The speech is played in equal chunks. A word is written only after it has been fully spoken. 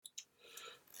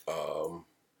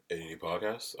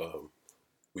podcast.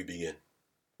 We begin.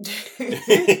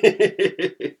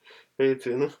 Hey,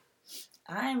 Tina.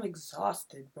 I'm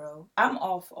exhausted, bro. I'm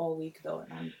off all week though,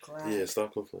 and I'm glad. Yeah,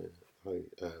 stop complaining. I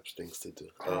have things to do.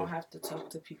 I don't have to talk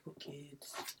to people,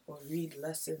 kids, or read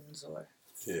lessons, or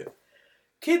yeah.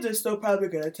 Kids are still probably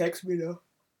gonna text me though,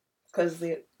 cause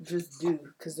they just do,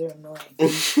 cause they're annoying.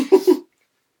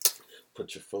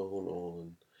 Put your phone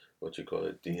on. What you call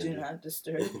it? D&D. Do not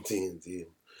disturb. D&D.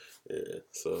 Yeah.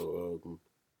 So,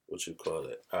 what you call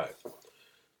it? All right.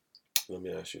 Let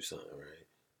me ask you something, right?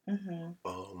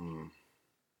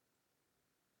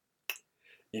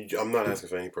 I'm not asking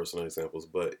for any personal examples,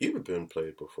 but you've been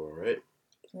played before, right?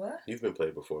 What? You've been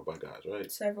played before by guys,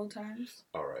 right? Several times.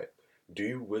 All right. Do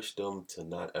you wish them to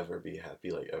not ever be happy,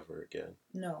 like, ever again?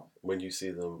 No. When you see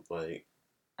them, like...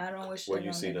 I don't wish when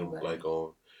you see them, like,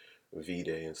 on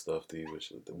V-Day and stuff, do you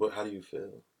wish... how do you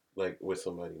feel? Like, with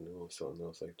somebody new or something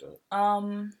else like that? I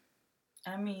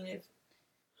mean,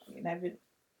 I've been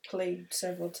played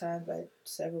several times by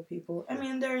several people. I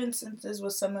mean, there are instances where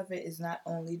some of it is not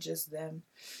only just them.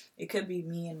 It could be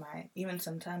me and even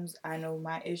sometimes I know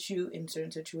my issue in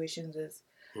certain situations is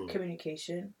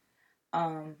communication.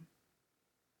 I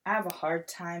have a hard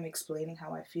time explaining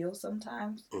how I feel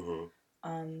sometimes.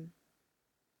 And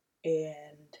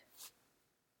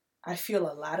I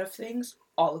feel a lot of things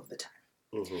all of the time.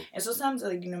 And sometimes,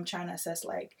 like, I'm trying to assess,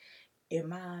 like,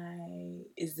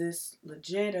 is this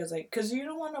legit? Or like, because you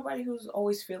don't want nobody who's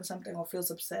always feeling something or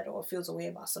feels upset or feels a way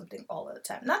about something all of the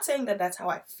time. Not saying that that's how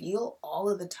I feel all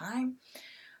of the time.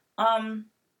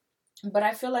 But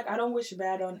I feel like I don't wish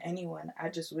bad on anyone. I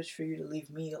just wish for you to leave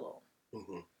me alone.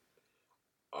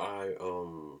 I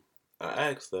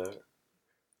asked that.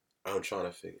 I'm trying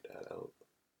to figure that out.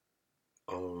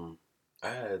 I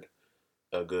had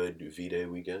a good V-Day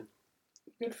weekend.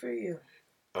 Good for you.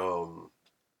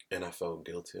 And I felt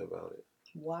guilty about it.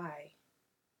 Why?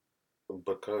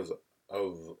 Because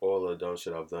of all the dumb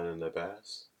shit I've done in the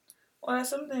past. Well, that's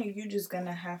something you're just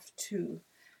gonna have to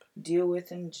deal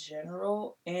with in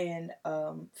general and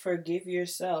forgive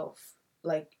yourself.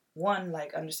 Like, one,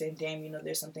 like, understand, damn,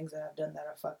 there's some things that I've done that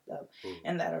are fucked up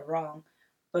and that are wrong.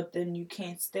 But then you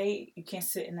can't sit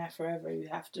in that forever. You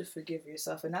have to forgive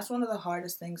yourself. And that's one of the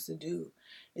hardest things to do,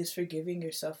 is forgiving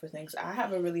yourself for things. I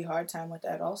have a really hard time with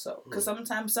that also. Because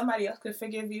sometimes somebody else could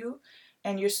forgive you,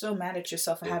 and you're still mad at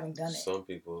yourself for having done it. Some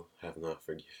people have not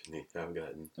forgiven me. I've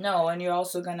gotten... No, and you're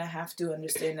also going to have to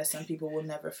understand that some people will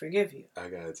never forgive you. I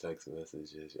got text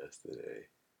messages yesterday.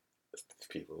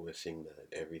 People wishing that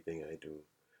everything I do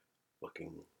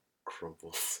fucking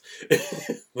crumbles.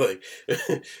 like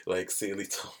Celie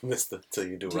told Mister, till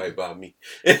you do right by me.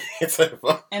 It's like,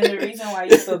 and the reason why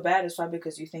you feel bad is probably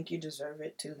because you think you deserve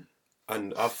it too.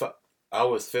 And I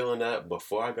was feeling that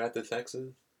before I got the texts.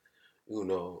 I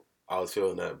was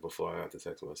feeling that before I got the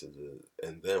text messages,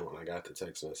 and then when I got the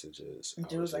text messages,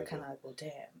 it was like kind of like, well,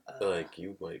 damn. Like,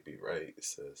 you might be right,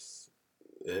 sis.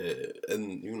 And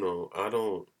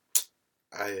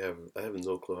I have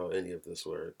no clue how any of this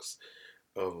works.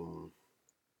 I'm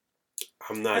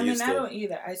not used to... I don't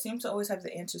either. I seem to always have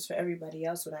the answers for everybody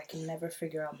else, but I can never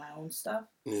figure out my own stuff.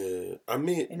 Yeah,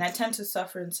 and I tend to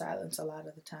suffer in silence a lot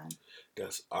of the time.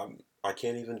 Guess I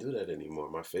can't even do that anymore.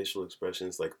 My facial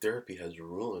expressions, like, therapy has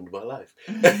ruined my life.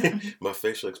 My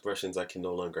facial expressions I can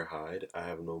no longer hide. I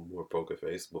have no more poker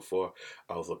face. Before,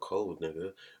 I was a cold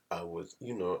nigga. I was,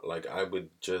 like, I would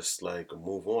just, like,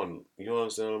 move on. You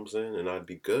understand what I'm saying? And I'd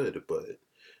be good, but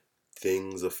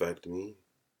things affect me.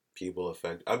 People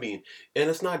affect... and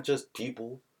it's not just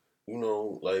people.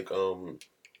 Like,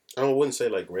 I wouldn't say,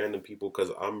 like, random people, because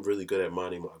I'm really good at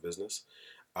minding my business.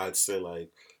 I'd say,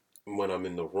 like, when I'm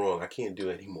in the wrong, I can't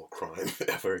do any more crime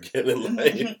ever again in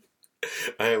life.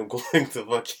 I am going to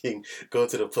fucking go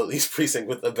to the police precinct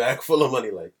with a bag full of money,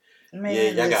 like, man, yeah,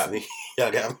 y'all got me.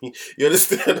 Y'all got me. You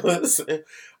understand what I'm saying?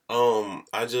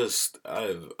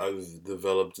 I've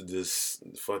developed this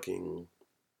fucking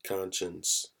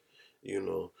conscience,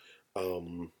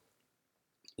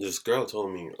 This girl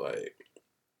told me, like,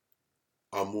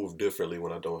 I move differently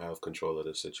when I don't have control of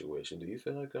the situation. Do you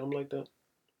feel like I'm like that?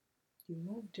 You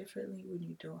move differently when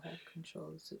you don't have control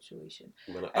of the situation.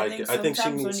 I think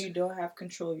sometimes when you don't have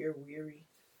control, you're weary.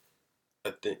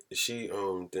 I think she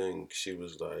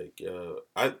was like,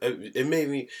 it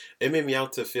made me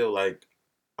out to feel like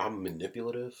I'm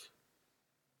manipulative.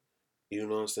 You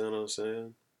know what I'm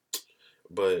saying?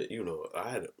 But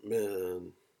I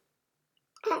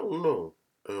don't know.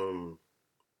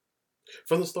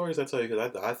 From the stories I tell you,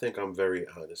 because I think I'm very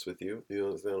honest with you. You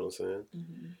understand what I'm saying?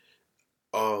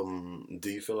 Do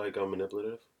you feel like I'm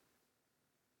manipulative?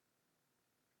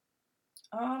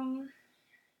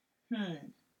 Hmm.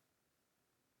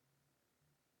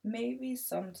 Maybe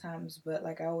sometimes, but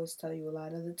like I always tell you, a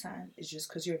lot of the time, it's just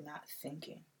because you're not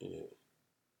thinking. Yeah.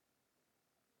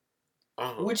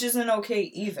 Which isn't okay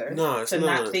either. No, it's to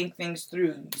not not. think things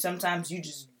through. Sometimes you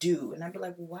just do, and I'd be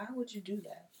like, why would you do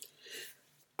that?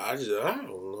 I don't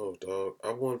know, dog.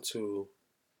 I want to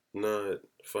not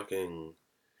fucking.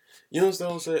 You know what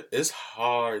I'm saying? It's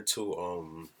hard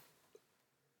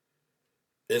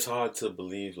to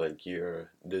believe like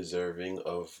you're deserving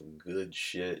of good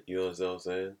shit. You know what I'm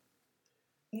saying?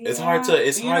 Yeah. It's You hard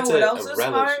know what to else is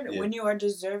relish. hard? Yeah. When you are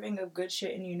deserving of good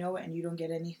shit and you know it and you don't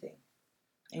get anything.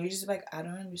 And you're just like, I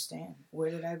don't understand. Where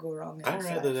did I go wrong in I'd this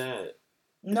rather life? that.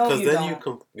 No, Because you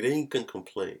don't. then you can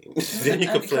complain. then you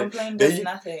complain. Complain Then does you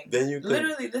nothing. then you can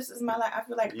Literally, this is my life. I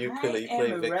feel like I you am play a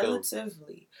victim.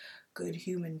 relatively good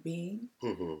human being,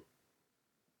 Mm-hmm.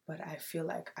 but I feel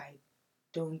like I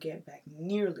don't get back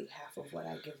nearly half of what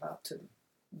I give out to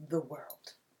the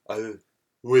world.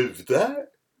 With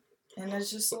that, And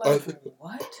it's just I, like, th-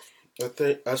 what? I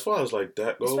think as far as like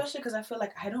that goes, Especially because I feel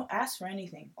like I don't ask for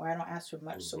anything or I don't ask for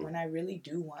much. So mm-hmm. when I really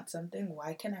do want something,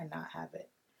 why can I not have it?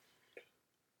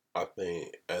 I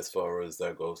think as far as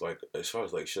that goes, like as far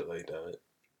as like shit like that,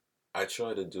 I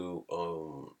try to do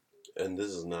and this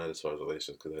is not as far as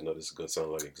relationships because I know this is gonna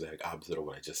sound like exact opposite of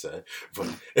what I just said, but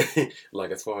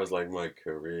like as far as like my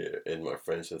career and my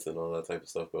friendships and all that type of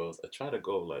stuff goes, I try to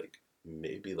go like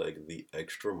maybe like the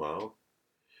extra mile.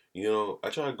 You know, I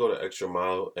try to go the extra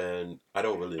mile and I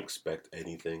don't really expect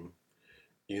anything,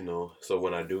 you know. So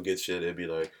when I do get shit, it'd be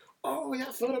like, oh, yeah,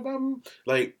 I thought about me.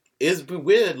 Like, it's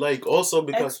weird. Like, also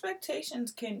because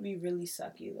Expectations can be really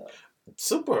sucky though.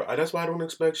 super. That's why I don't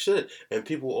expect shit. And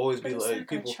people always But be it's like, like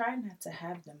I people, try not to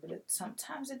have them, but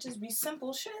sometimes it just be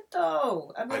simple shit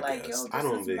though. I'd be I like, guess. yo, I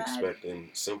this don't is be mad. expecting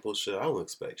simple shit. I don't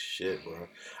expect shit, bro.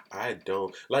 I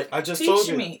don't. Like, I just told Teach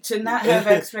you. me to not have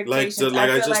expectations. I Like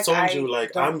I feel just like told you, I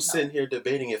like I'm don't sitting know. here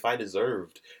debating if I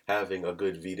deserved having a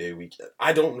good V-Day weekend.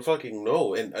 I don't fucking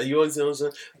know, and you understand what I'm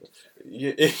saying?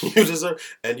 You, you deserve,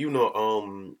 and you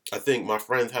know, I think my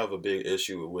friends have a big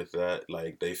issue with that.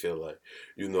 Like they feel like,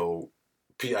 you know,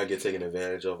 I get taken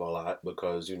advantage of a lot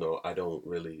because you know I don't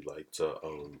really like to.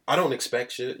 I don't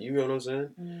expect shit. You know what I'm saying?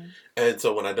 Mm. And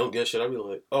so when I don't get shit, I be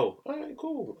like, oh, all right,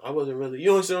 cool. I wasn't really.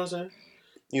 You understand what I'm saying?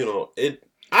 You know it.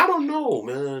 I don't know,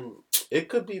 man. It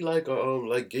could be like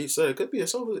like Gage said, it could be a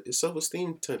self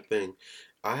esteem type thing.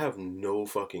 I have no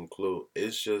fucking clue.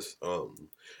 It's just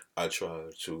I try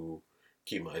to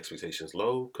keep my expectations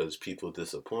low because people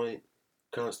disappoint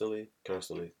constantly,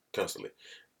 constantly, constantly,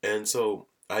 and so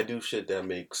I do shit that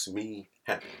makes me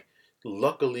happy.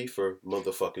 Luckily for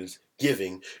motherfuckers,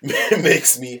 giving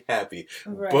makes me happy.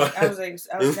 Right. But I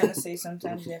was gonna say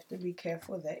sometimes you have to be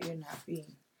careful that you're not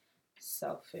being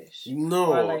selfish or no,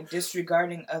 like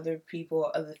disregarding other people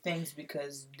or other things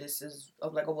because this is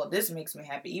of like, oh well, this makes me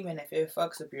happy even if it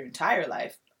fucks up your entire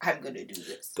life. I'm gonna do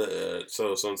this.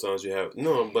 so sometimes you have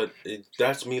no, but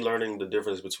that's me learning the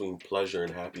difference between pleasure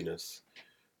and happiness.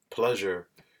 Pleasure,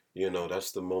 you know,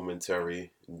 that's the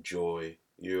momentary joy.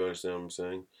 You understand what I'm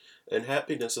saying? And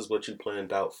happiness is what you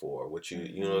planned out for. What you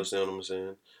Mm-hmm. understand what I'm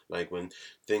saying? Like when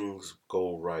things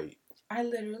go right. I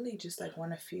literally just like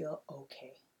want to feel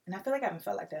okay, and I feel like I haven't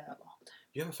felt like that in a long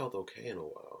You haven't felt okay in a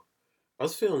while. I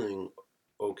was feeling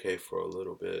okay for a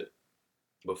little bit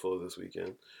before this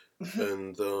weekend. time.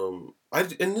 And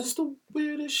and this is the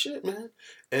weirdest shit, man.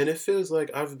 And it feels like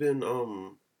I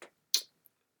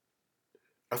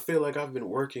feel like I've been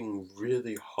working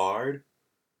really hard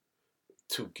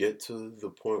to get to the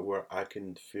point where I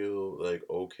can feel like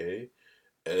okay,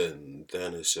 and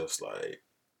then it's just like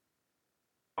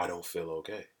I don't feel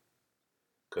okay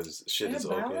because shit Yeah, is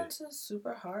okay. balance is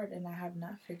super hard, and I have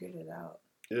not figured it out.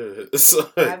 Yeah, it's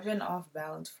like I've been off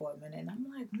balance for a minute, and I'm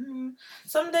like,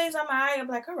 Some days I'm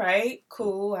like, all right,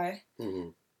 cool. mm-hmm.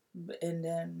 And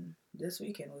then this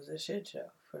weekend was a shit show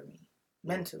for me,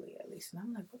 mentally at least. And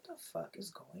I'm like, what the fuck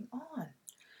is going on?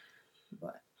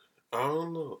 But I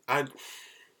don't know.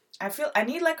 I feel I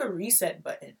need like a reset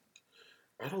button.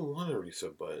 I don't want a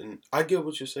reset button. I get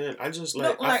what you're saying. I just No,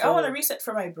 like I like I feel want a like reset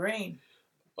for my brain.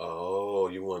 oh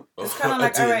you want It's kind of a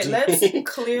like, all right, let's D&D.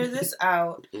 clear this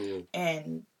out mm.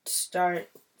 and start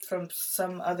from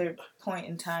some other point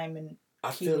in time and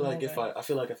keep it moving. I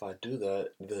feel like if I do that,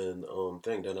 then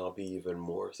then I'll be even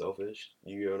more selfish.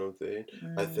 You get what I'm saying?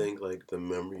 I Mm. think like the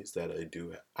memories that I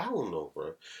do, I don't know,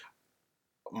 bro.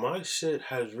 My shit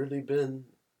has really been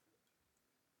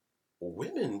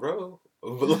women, bro.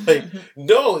 But like,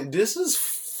 no, this is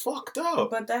fucked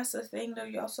up. But that's the thing, though.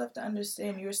 You also have to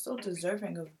understand you're still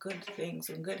deserving of good things,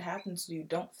 and good happens to you.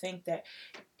 Don't think that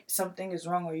something is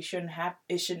wrong or it shouldn't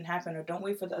happen, or don't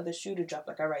wait for the other shoe to drop.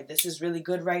 Like, all right, this is really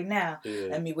good right now. Yeah.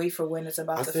 Let me wait for when it's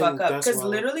about to fuck up. Because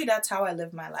literally that's how I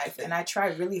live my life, and I try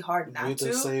really hard not to.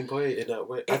 We're the same way in that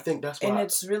way. I think that's why. And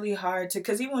it's really hard to,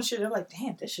 because even when shit, I'm like,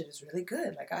 damn, this shit is really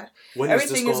good. Like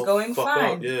everything is going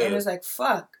fine, and it's like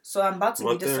fuck. So I'm about to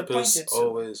be disappointed.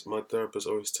 My therapist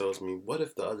always tells me, what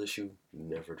if the other shoe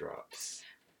never drops?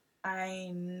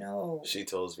 I know. She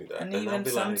tells me that. And even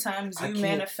sometimes you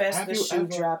manifest the shoe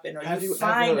dropping, or you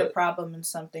find a problem in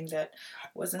something that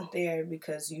wasn't there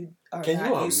because you are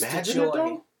not used to joy. It,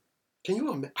 though? Can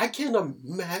you imagine? I can't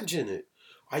imagine it.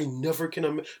 I never can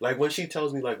imagine. Like, when she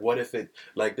tells me, like, what if it,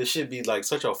 like, this should be, like,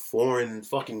 such a foreign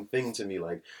fucking thing to me.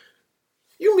 Like,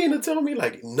 you mean to tell me,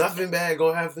 like, nothing bad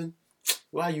gonna happen?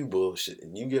 Why you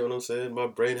bullshitting? You get what I'm saying? My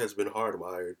brain has been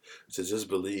hardwired to just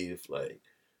believe, like,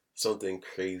 something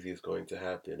crazy is going to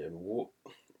happen,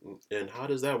 and how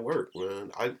does that work, man?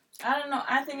 I don't know.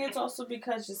 I think it's also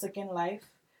because, just like in life,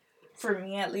 for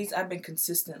me at least, I've been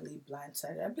consistently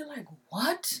blindsided. I'd be like,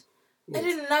 what? I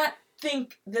did not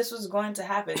think this was going to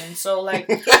happen. And so, like,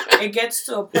 it gets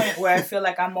to a point where I feel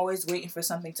like I'm always waiting for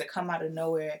something to come out of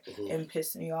nowhere and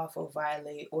piss me off or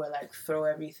violate or, like, throw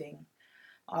everything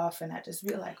off, and I just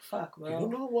be like, fuck, bro. You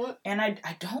know what? And I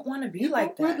don't want to be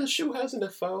like that. Where the shoe hasn't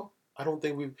it fell? I don't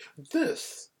think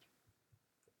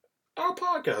our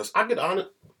podcast, I get on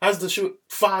it as the shoe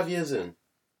 5 years in.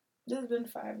 It's been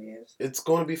 5 years. It's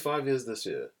going to be 5 years this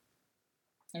year.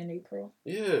 In April.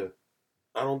 Yeah.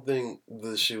 I don't think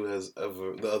the other shoe has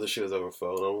ever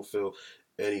fell. I don't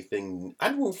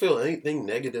feel anything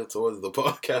negative towards the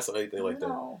podcast or anything like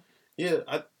that. Yeah,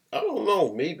 I don't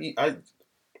know. Maybe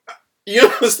you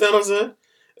understand what I'm saying?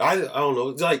 I don't know.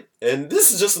 It's like, and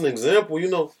this is just an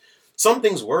example, some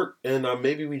things work, and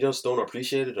maybe we just don't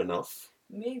appreciate it enough.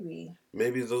 Maybe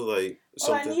there's like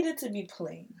something. Well, I need it to be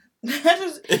plain.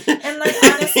 And like,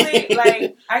 honestly,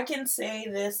 like, I can say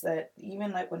this, that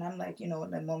even like when I'm like, in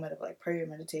a moment of like prayer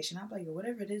meditation, I'm like,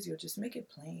 whatever it is, just make it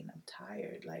plain. I'm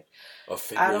tired. Like,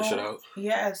 figure shit out.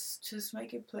 Yes, just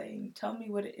make it plain. Tell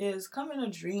me what it is. Come in a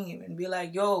dream and be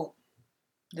like, yo,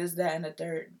 this, that, and the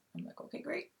third. I'm like, okay,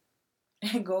 great.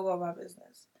 And go about my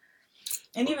business.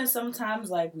 And even sometimes,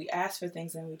 like, we ask for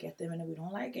things and we get them and we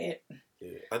don't like it.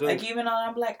 Yeah, I'm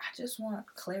like, I just want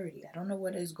clarity. I don't know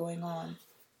what is going on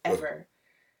ever.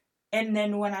 And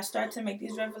then when I start to make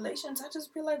these revelations, I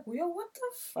just be like, yo, what the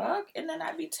fuck? And then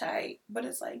I be tight. But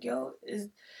it's like, yo, is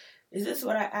this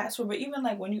what I asked for? But even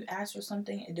like when you ask for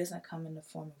something, it doesn't come in the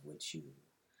form of what you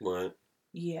want.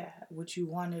 Yeah, what you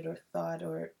wanted or thought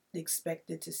or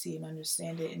expected to see and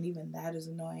understand it. And even that is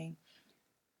annoying.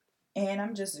 And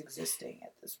I'm just existing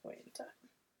at this point in time.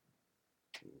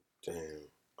 Damn.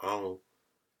 I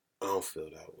don't feel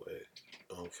that way.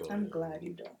 I'm glad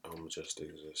you don't. I'm just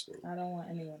existing. I don't want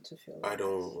anyone to feel like I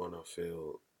don't want to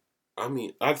feel... I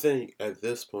mean, I think at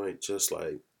this point, just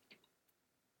like...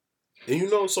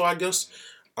 And so I guess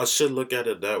I should look at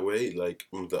it that way. Like,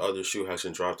 the other shoe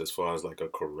hasn't dropped as far as like a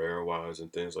career-wise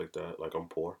and things like that. Like, I'm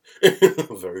poor.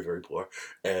 Very, very poor.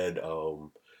 And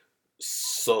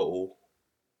so...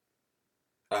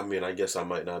 I mean, I guess I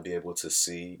might not be able to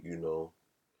see,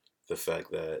 the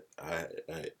fact that I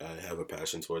have a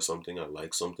passion towards something. I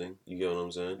like something. You get what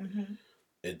I'm saying? Mm-hmm.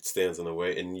 It stands in the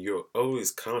way. And you're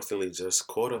always constantly just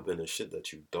caught up in the shit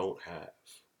that you don't have.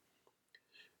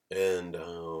 And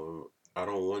I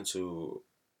don't want to...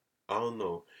 I don't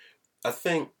know. I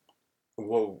think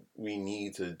what we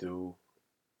need to do...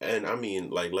 And I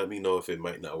mean, like, let me know if it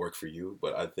might not work for you.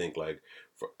 But I think, like,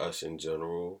 for us in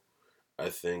general... I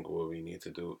think what we need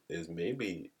to do is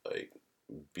maybe, like,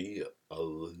 be a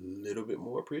little bit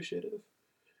more appreciative.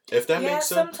 If that makes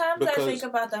sense. Sometimes I think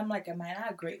about that. I'm like, am I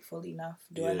not grateful enough?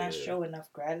 Do I not show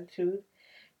enough gratitude?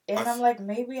 And I'm like,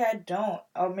 maybe I don't.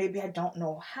 Or maybe I don't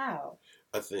know how.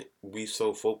 I think we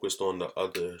so focused on the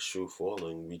other shoe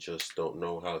falling, we just don't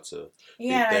know how to be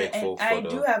thankful for I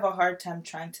do have a hard time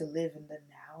trying to live in the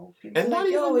now. People and are not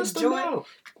like, even just now.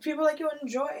 People are like, yo,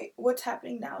 enjoy what's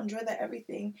happening now. Enjoy that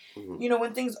everything. Mm-hmm.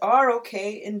 When things are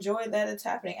okay, enjoy that it's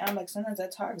happening. And I'm like, sometimes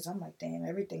that's hard because I'm like, damn,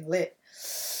 everything lit.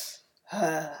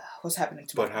 What's happening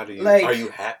to me? But how do you... Like, are you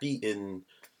happy in...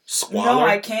 squalor? No,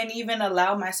 I can't even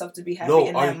allow myself to be happy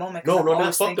in that moment. No,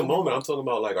 not fuck the moment. I'm talking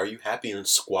about, like, are you happy in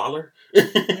squalor?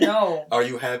 No. Are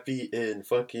you happy in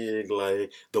fucking,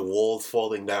 like, the walls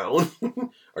falling down?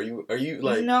 Are you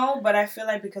like... No, but I feel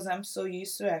like because I'm so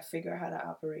used to it, I figure out how to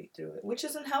operate through it, which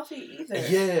isn't healthy either.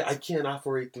 Yeah, I can't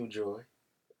operate through joy.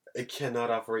 It cannot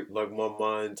operate like my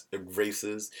mind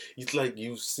erases. It's like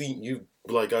you see you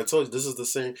like I told you this is the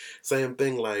same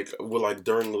thing like with like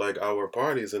during like our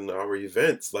parties and our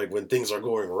events like when things are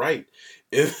going right.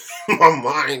 If my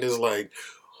mind is like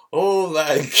oh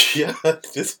like yeah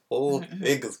this whole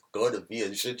thing is gonna be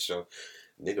a shit show,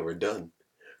 nigga we're done.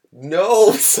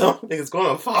 No, something is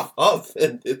going to pop up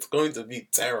and it's going to be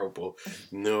terrible.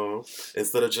 No,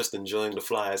 instead of just enjoying the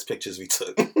fly ass pictures we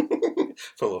took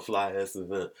from a fly ass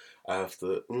event, I have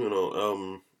to,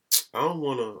 I don't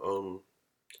want to,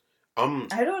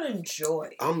 I don't enjoy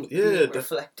yeah, being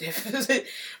reflective.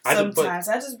 but Sometimes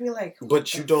I just be like,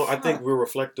 what you the don't. I think fuck? we're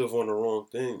reflective on the wrong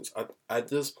things. At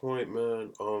this point,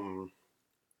 man, I'm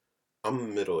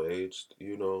middle aged.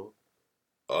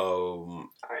 Um,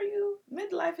 Are you?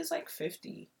 Midlife is like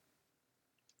 50.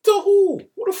 to who?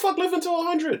 Who the fuck live until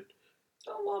 100?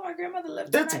 Oh, well, my grandmother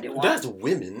lived to That's 91.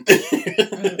 women.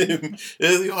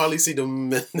 You hardly see the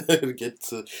men get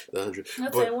to the 100. I'll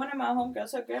tell But you, one of my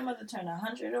homegirls, her grandmother turned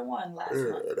 101 last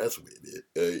month. that's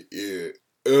women. Yeah.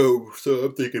 So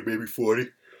I'm thinking maybe 40.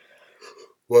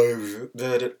 Well,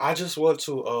 I just want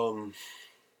to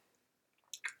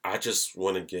I just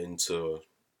want to get into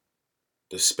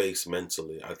the space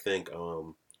mentally.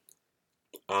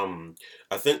 Um,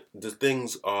 I think the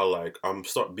things are like I'm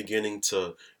start beginning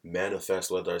to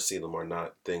manifest, whether I see them or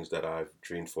not. Things that I've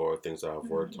dreamed for, things that I've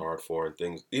worked hard for,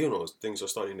 and things are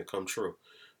starting to come true.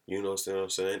 See what I'm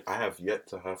saying? I have yet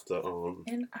to have to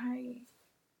And I'm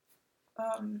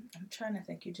trying to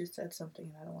think. You just said something,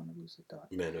 and I don't want to lose the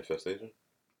thought. manifestation.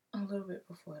 A little bit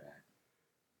before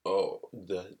that. Oh,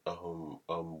 that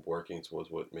working towards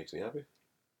what makes me happy.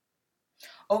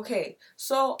 Okay,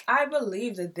 so I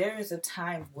believe that there is a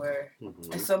time where,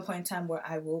 Mm-hmm. at some point in time, where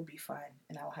I will be fine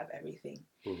and I will have everything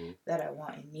Mm-hmm. that I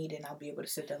want and need, and I'll be able to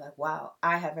sit there like, wow,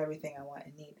 I have everything I want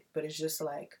and need. But it's just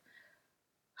like,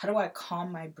 how do I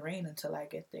calm my brain until I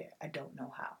get there? I don't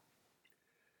know how.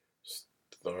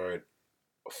 Start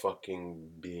fucking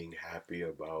being happy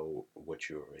about what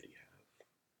you already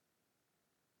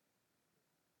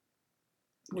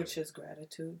have. Which is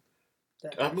gratitude.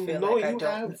 That I I mean, feel no, like you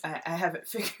have I haven't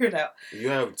figured out. you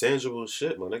have tangible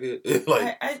shit, my nigga.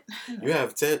 Like I you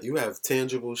have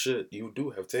tangible shit. You do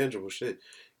have tangible shit.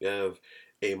 You have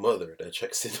a mother that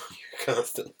checks in on you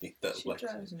constantly. That She likes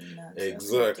drives me nuts.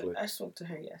 exactly. I spoke to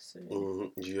her yesterday.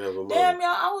 Mm-hmm. You have a mother. Damn, y'all,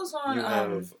 I was on You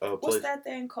have a what's place. that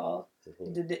thing called?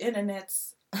 Mm-hmm. The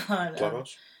internet's on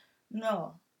Clubhouse.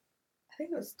 no. I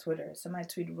think it was Twitter. Somebody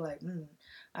tweeted like,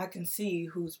 I can see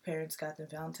whose parents got the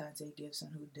Valentine's Day gifts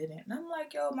and who didn't. And I'm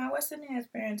like, yo, my West Indian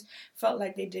parents felt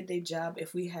like they did their job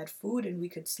if we had food and we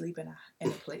could sleep in a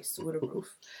place with a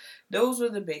roof. Those were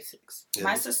the basics. Yeah.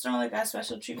 My sister only got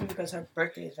special treatment because her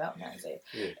birthday is Valentine's Day.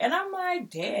 Yeah. And I'm like,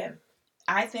 damn.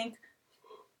 I think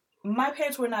my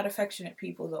parents were not affectionate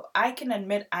people, though. I can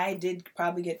admit I did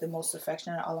probably get the most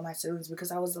affection out of all of my siblings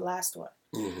because I was the last one.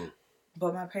 Mm-hmm.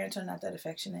 But my parents are not that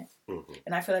affectionate. Mm-hmm.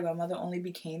 And I feel like my mother only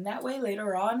became that way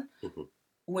later on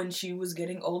when she was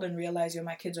getting old and realized,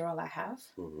 my kids are all I have.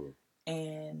 Mm-hmm.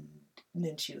 And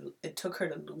then it took her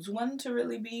to lose one to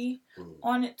really be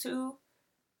on it too.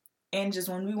 And just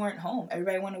when we weren't home,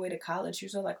 everybody went away to college. She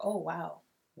was like, oh, wow,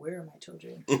 where are my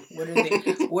children?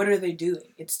 What are they doing?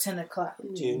 It's 10 o'clock.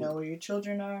 Do you know where your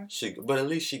children are? But at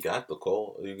least she got the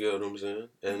call. You get what I'm saying?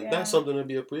 And that's something to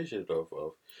be appreciative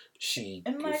of. She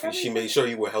made sure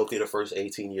you were healthy the first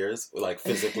 18 years, like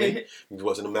physically. You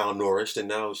wasn't malnourished, and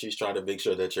now she's trying to make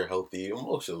sure that you're healthy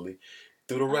emotionally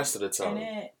through the rest of the time.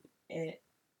 And it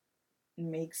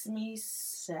makes me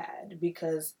sad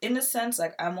because, in a sense,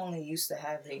 like, I'm only used to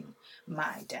having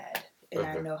my dad, and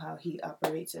I know how he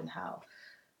operates and how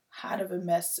hot of a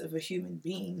mess of a human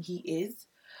being he is.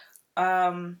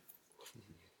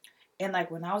 And,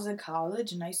 like, when I was in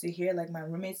college and I used to hear, like, my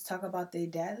roommates talk about their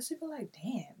dad, I used to be like,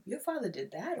 damn, your father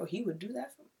did that, or he would do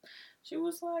that for me. She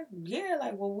was like, yeah,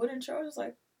 like, well, wouldn't yours? I was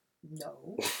like,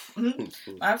 no.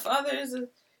 My father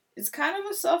is kind of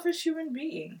a selfish human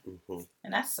being. Mm-hmm.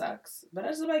 And that sucks. But I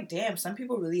was like, damn, some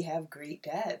people really have great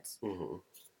dads. Mm-hmm.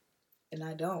 And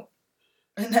I don't.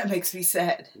 And that makes me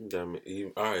sad.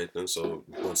 Alright, then so,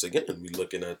 once again, we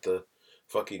looking at the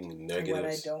fucking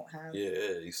negatives. What I don't have.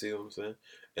 Yeah, you see what I'm saying?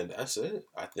 And that's it.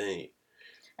 I think.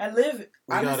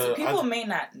 Honestly, people may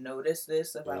not notice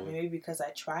this about me because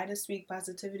I try to speak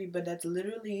positivity, but that's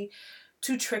literally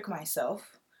to trick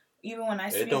myself. Even when I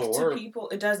speak to people,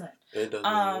 it doesn't. It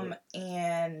doesn't work.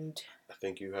 And I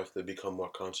think you have to become more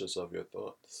conscious of your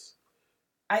thoughts.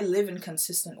 I live in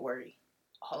consistent worry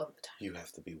all of the time. You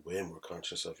have to be way more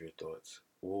conscious of your thoughts.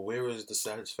 Well, where is the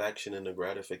satisfaction and the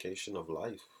gratification of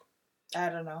life? I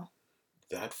don't know.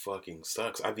 That fucking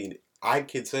sucks. I mean, I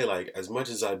could say, like, as much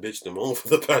as I bitched him on for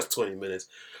the past 20 minutes,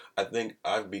 I think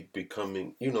I've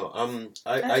becoming, I told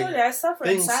you I suffer in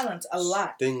things, silence a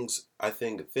lot. I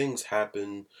think things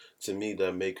happen to me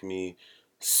that make me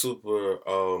super,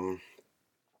 I'm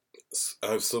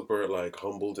super like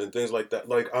humbled and things like that.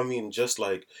 Like, I mean, just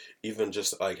like even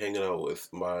just like hanging out with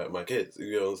my kids,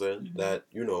 you know what I'm saying? Mm-hmm.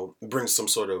 That brings some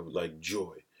sort of like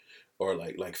joy, or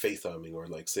like FaceTiming, or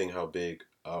like seeing how big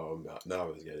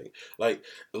now it's getting, like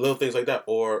little things like that,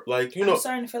 or like I'm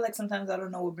starting to feel like sometimes I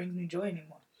don't know what brings me joy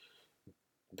anymore.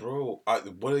 bro,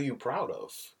 what are you proud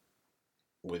of?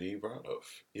 What are you proud of?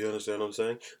 You understand what I'm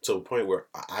saying? To a point where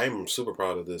I'm super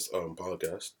proud of this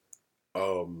podcast.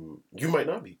 You might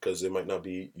not be, because it might not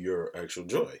be your actual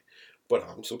joy, but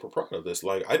I'm super proud of this.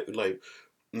 Like, I like,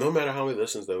 no matter how many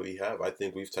listens that we have, I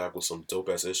think we've tackled some dope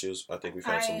ass issues. I think we've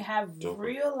I had some have dope.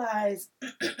 realized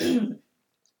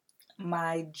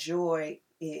my joy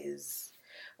is,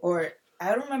 or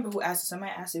I don't remember who asked it.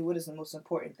 Somebody asked me what is the most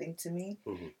important thing to me,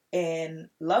 Mm-hmm. and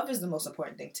love is the most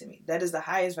important thing to me. That is the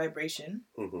highest vibration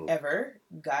ever.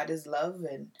 God is love,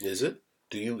 and is it?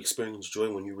 Do you experience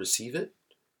joy when you receive it?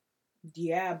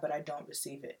 yeah, but I don't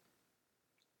receive it.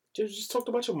 Just talked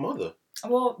about your mother.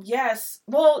 Well, yes.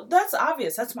 Well, that's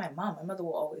obvious. That's my mom. My mother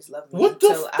will always love me. What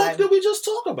the fuck did we just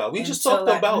talk about? We just talked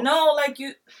about... No, like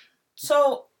you...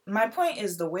 So, my point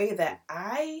is the way that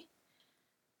I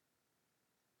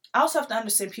also have to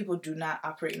understand people do not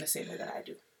operate in the same way that I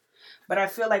do. But I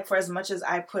feel like for as much as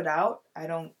I put out, I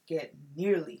don't get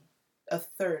nearly a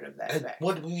third of that back.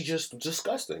 What we just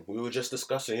discussing. We were just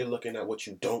discussing, you're looking at what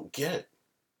you don't get.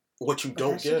 What you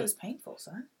don't get. That shit is painful,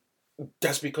 son.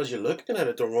 That's because you're looking at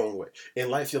it the wrong way. In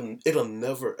life, it'll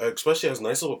never, especially as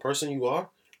nice of a person you are,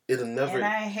 it'll never... And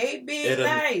I hate being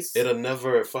nice. It'll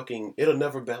never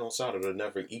balance out. It'll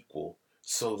never equal.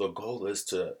 So the goal is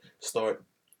to start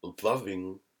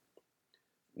loving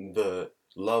the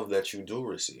love that you do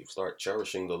receive. Start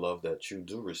cherishing the love that you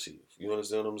do receive. You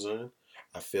understand what I'm saying?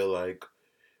 I feel like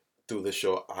through this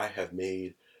show, I have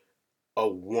made a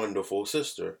wonderful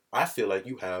sister. I feel like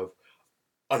you have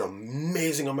an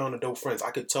amazing amount of dope friends.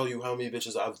 I could tell you how many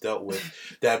bitches I've dealt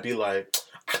with that be like,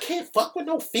 I can't fuck with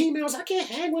no females. I can't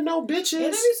hang with no bitches. Yeah,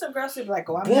 there be some girls who be like,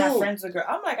 oh, I'm not friends with girls.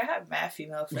 I'm like, I have mad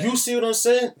female friends. You see what I'm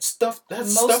saying?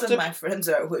 Most of my friends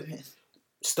are women.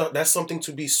 That's something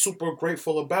to be super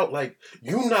grateful about. Like,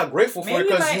 you not grateful for it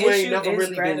because you ain't never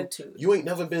really gratitude. You ain't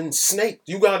never been snaked.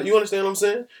 You understand what I'm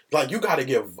saying? Like, you have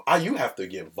to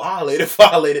get violated.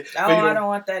 Oh, I don't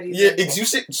want that either. Yeah, you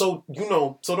see, so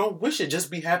don't wish it. Just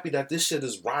be happy that this shit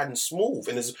is riding smooth,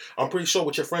 and I'm pretty sure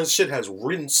with your friends, shit has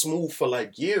ridden smooth for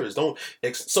like years.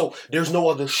 So there's no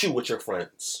other shoe with your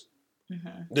friends.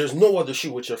 Mm-hmm. There's no other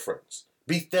shoe with your friends.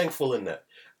 Be thankful in that.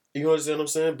 You understand what I'm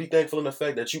saying? Be thankful in the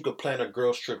fact that you could plan a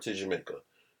girl's trip to Jamaica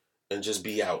and just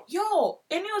be out. Yo,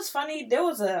 and it was funny. There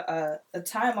was a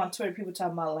time on Twitter, people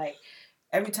talking about, like,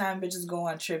 every time bitches go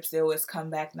on trips, they always come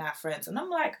back not friends. And I'm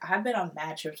like, I've been on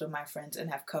mad trips with my friends and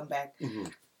have come back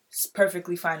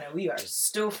perfectly fine, and we are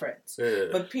still friends. Yeah.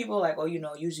 But people like, oh,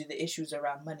 usually the issues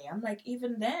around money. I'm like,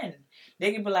 even then,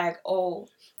 they could be like, oh,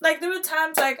 like, there were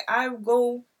times, like, I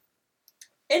go...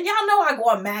 And y'all know I go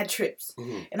on mad trips.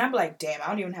 Mm-hmm. And I'm like, damn, I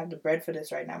don't even have the bread for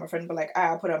this right now. My friend be like,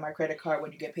 I'll put on my credit card.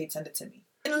 When you get paid, send it to me.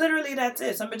 And literally that's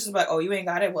it. Some bitches be like, oh, you ain't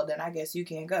got it? Well, then I guess you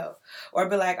can't go. Or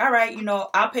be like, all right,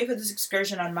 I'll pay for this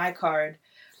excursion on my card.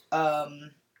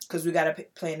 Because we got to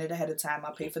plan it ahead of time.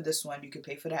 I'll pay for this one. You can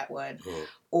pay for that one. Mm-hmm.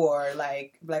 Or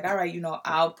like, all right,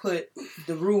 I'll put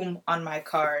the room on my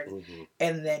card. Mm-hmm.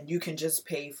 And then you can just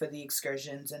pay for the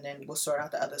excursions. And then we'll sort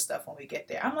out the other stuff when we get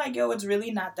there. I'm like, yo, it's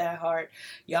really not that hard.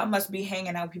 Y'all must be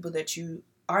hanging out with people that you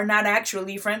are not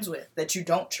actually friends with. That you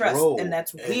don't trust. Bro, and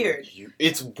that's weird.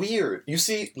 It's weird. You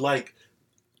see, like,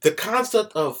 the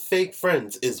concept of fake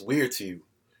friends is weird to you.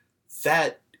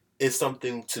 That is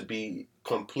something to be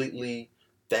completely...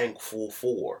 thankful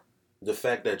for. The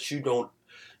fact that you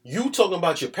talking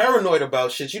about you're paranoid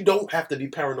about shit. You don't have to be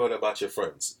paranoid about your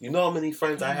friends. You know how many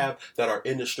friends I have that are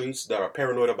in the streets that are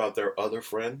paranoid about their other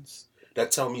friends,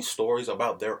 that tell me stories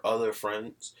about their other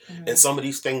friends. And some of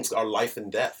these things are life and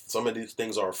death. Some of these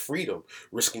things are freedom,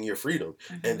 risking your freedom,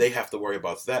 and they have to worry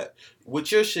about that.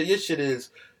 With your shit is,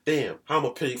 damn, how I'm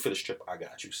gonna pay you for this trip? I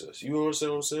got you, sis. You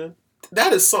understand what I'm saying?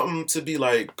 That is something to be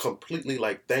like completely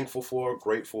like thankful for,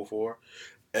 grateful for.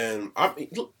 And I mean,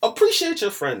 appreciate your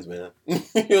friends, man. You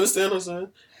understand what I'm saying?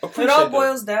 It all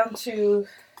boils down to...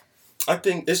 I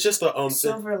think it's just a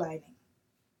silver lining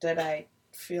that I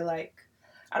feel like...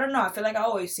 I don't know. I feel like I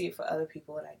always see it for other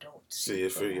people and I don't see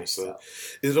it for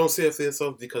yourself. You don't see it for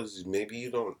yourself because maybe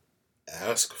you don't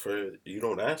ask for it. You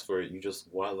don't ask for it. You just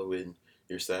wallow in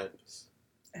your sadness.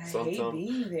 I hate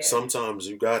being there. Sometimes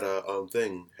you gotta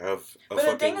have a But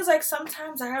the thing is, like,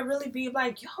 sometimes I really be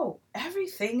like, yo,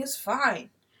 everything is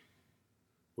fine.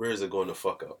 Where is it going to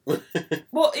fuck up?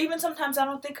 Well, even sometimes I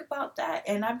don't think about that,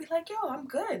 and I'd be like, yo, I'm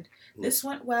good. This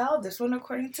went well. This went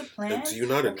according to plan.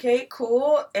 Okay,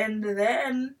 cool. And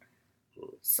then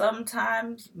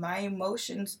sometimes my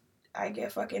emotions, I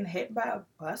get fucking hit by a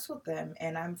bus with them,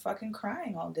 and I'm fucking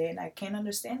crying all day, and I can't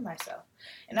understand myself.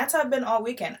 And that's how I've been all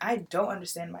weekend. I don't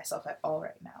understand myself at all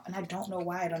right now, and I don't know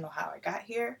why. I don't know how I got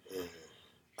here,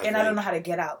 and I don't know how to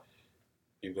get out.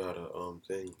 You gotta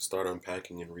start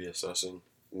unpacking and reassessing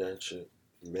that shit,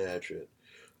 mad shit.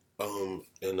 And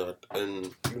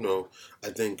you know, I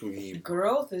think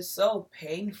growth is so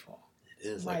painful. It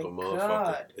is like a motherfucker.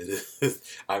 God. It is.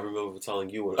 I remember telling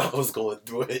you when I was going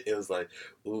through it, it was like,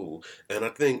 ooh. And I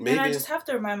think maybe... And I just have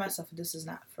to remind myself this is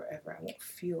not forever. I won't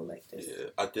feel like this. Yeah,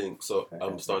 I think so. Forever.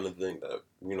 I'm starting to think that,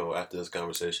 you know, after this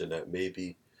conversation that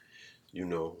maybe, you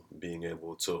know, being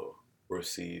able to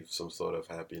receive some sort of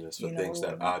happiness for things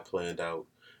that I planned out,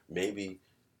 maybe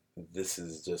this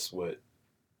is just what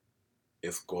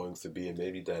it's going to be, and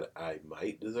maybe that I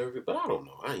might deserve it, but I don't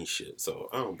know. I ain't shit, so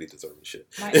I don't be deserving shit.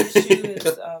 My issue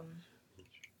is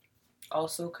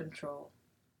also control.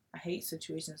 I hate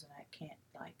situations when I can't,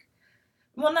 like,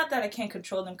 well, not that I can't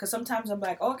control them, because sometimes I'm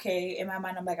like, okay, in my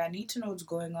mind I'm like, I need to know what's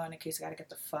going on in case I gotta get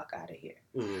the fuck out of here,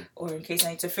 or in case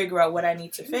I need to figure out what I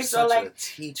need to fix, or like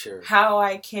how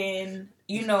I can,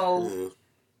 you know,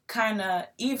 kind of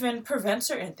even prevent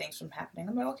certain things from happening.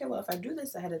 I'm like, okay, well, if I do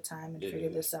this ahead of time and figure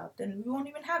this out, then we won't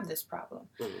even have this problem.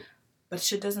 But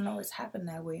shit doesn't always happen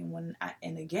that way. And when I'm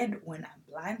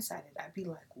blindsided, I'd be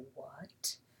like,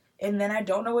 what? And then I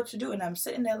don't know what to do, and I'm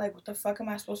sitting there like, what the fuck am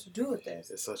I supposed to do with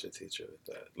this? It's such a teacher with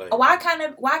that. Like, why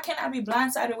can't I be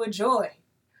blindsided with joy?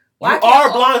 You are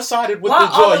blindsided with the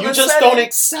joy. You just don't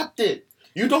accept it.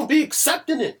 You don't be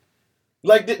accepting it.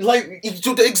 Like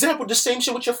the example, the same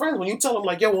shit with your friends. When you tell them,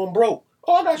 like, yo, I'm broke.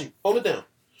 Oh, I got you. Hold it down.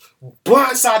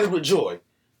 Blindsided with joy.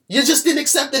 You just didn't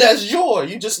accept it as joy.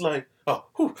 You just like, oh,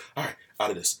 whew, all right,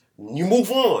 out of this. You move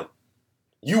on.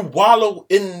 You wallow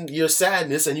in your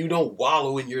sadness and you don't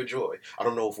wallow in your joy. I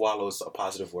don't know if wallow is a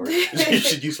positive word you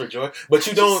should use for joy, but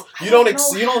you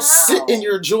don't sit in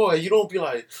your joy. You don't be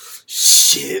like,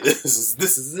 shit, this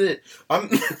is it.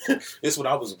 It's what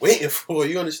I was waiting for.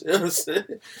 You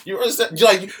understand? You understand?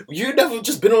 Like, you never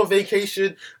just been on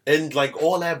vacation and like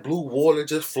all that blue water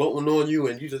just floating on you,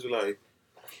 and you just be like,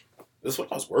 this is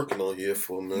what I was working on here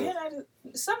for, man. Yeah,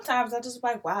 sometimes I just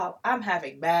like, wow, I'm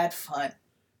having bad fun.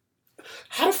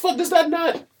 How the fuck does that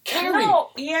not carry?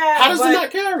 No, yeah. How does it not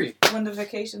carry? When the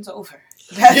vacation's over.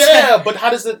 But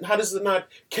how does it not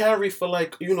carry for,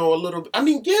 like, you know, a little bit? I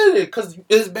mean, get it, because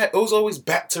it was always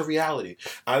back to reality.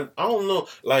 I don't know.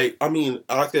 Like, I mean,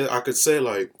 I could say,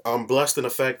 like, I'm blessed in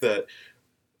the fact that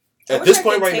at this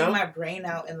point right now, take my brain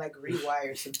out and like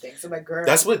rewire some things. So like, girl,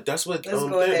 that's what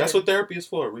therapy is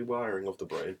for, rewiring of the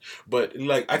brain. But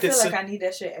like, I feel like I need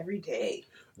that shit every day.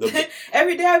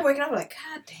 Every day I'm waking up like,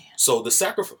 god damn. So the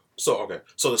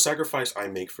sacrifice I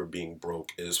make for being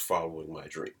broke is following my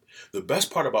dream. The best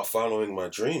part about following my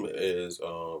dream is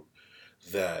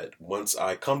that once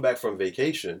I come back from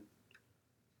vacation,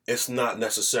 it's not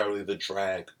necessarily the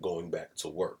drag going back to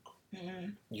work. Mm-hmm.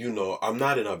 You know, I'm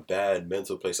not in a bad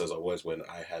mental place as I was when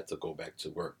I had to go back to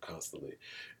work constantly.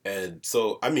 And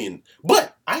so, I mean,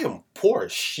 but I am poor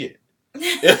as shit. You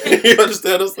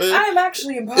understand what I'm saying? I am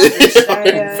actually impoverished. I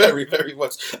am very, very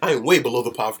much. I am way below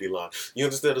the poverty line. You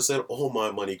understand what I'm saying? All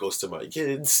my money goes to my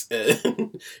kids.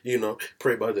 And, you know,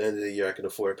 pray by the end of the year I can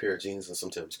afford a pair of jeans and some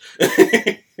Timbs.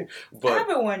 But I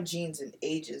haven't worn jeans in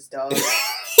ages, dog.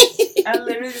 I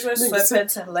literally just wear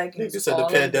sweatpants and leggings. You said the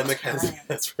pandemic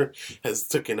has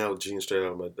taken out jeans straight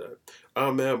out of my dad.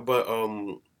 Man, but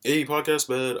AE Podcast,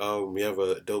 man, we have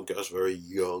a dope guest, very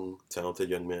young, talented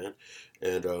young man.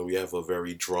 And we have a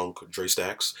very drunk Dre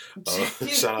Staccs.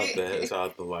 Shout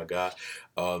out to my guy.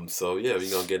 So yeah, we're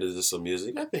gonna get into some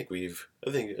music. I think this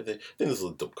is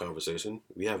a dope conversation.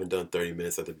 We haven't done 30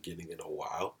 minutes at the beginning in a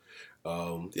while.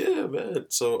 Yeah, man.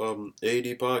 So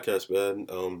AD Podcast,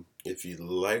 man. If you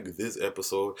like this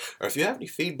episode, or if you have any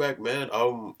feedback, man,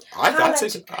 I'll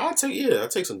take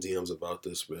some DMs about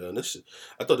this, man.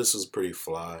 I thought this was pretty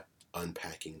fly,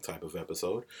 unpacking type of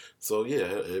episode. So yeah,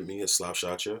 hit me at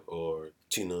Slapshotcha or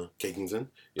Tina Cakington.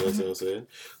 You know what I'm saying?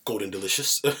 Golden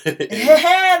Delicious.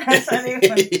 Yeah, that's funny.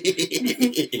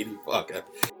 Podcast.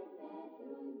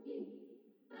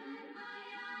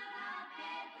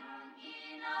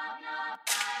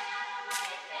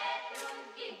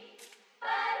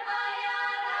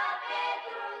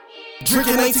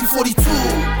 Drinking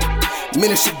 1942. Man,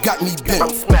 this shit got me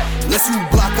bent. Let's see who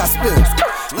block I spin.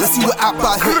 Let's see what app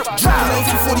I hit. Drinking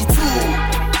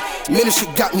 1942. Man, this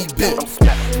shit got me bent.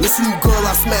 Let's see who girl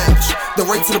I smash. Then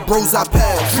right to the bros I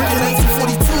pass.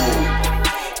 Drinking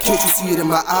 1942. Can't you see it in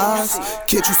my eyes?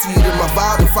 Can't you see it in my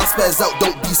vibe? If I spaz out,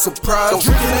 don't be surprised.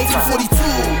 Drinking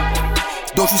 1942.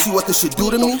 Don't you see what this shit do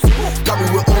to me? Got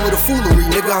me with all of the foolery,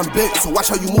 nigga, I'm bent, so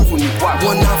watch how you move with me.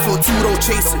 1942, don't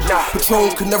chase it.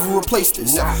 Patron could never replace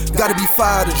this. Gotta be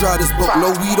fire to dry this boat.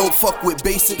 No, we don't fuck with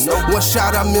basics. One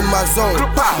shot, I'm in my zone.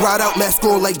 Ride out, mask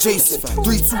on like Jason.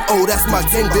 320, that's my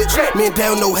gang, bitch. Man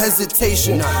down, no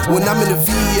hesitation. When I'm in the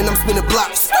V and I'm spinning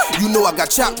blocks, you know I got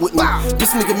chopped with me.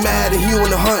 This nigga mad and he on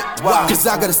the hunt, cause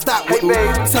I gotta stop with me.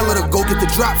 Tell her to go get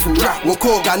the drop from me. One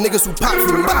call, got niggas who pop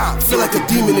for me. Feel like a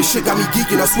demon, this shit got me geeking.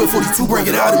 I swear 42, bring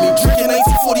it out of me. Drinking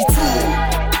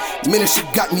 1942. Man, this shit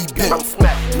got me bent.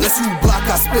 Let's see who block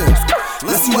I spin.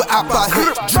 Let's see what app I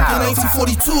hit. Drinking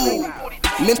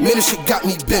 1942. Man, this shit got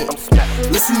me bent.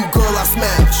 Let's see who girl I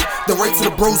smash. Then right to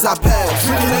the bros I pass.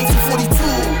 Drinking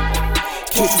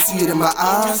 1942. Can't you see it in my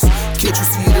eyes? Can't you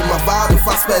see it in my vibe? If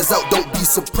I spaz out, don't be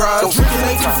surprised.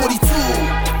 Drinking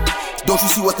 1942. Don't you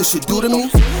see what this shit do to me?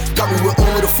 Got me with all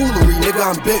of the foolery, nigga,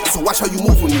 I'm bent, so watch how you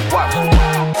move with me.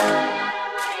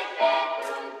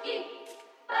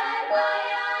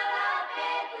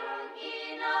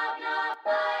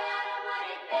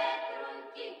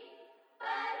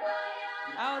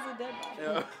 I was a dead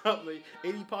body.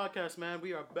 80 podcast, man.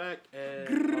 We are back,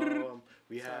 and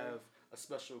we have a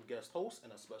special guest host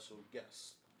and a special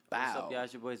guest. What's up, y'all?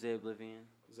 It's your boy Xay Oblivion.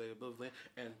 Xay Oblivion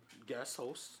and guest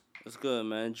host. What's good,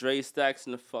 man? Dre Staccs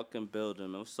in the fucking building,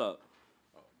 man. What's up?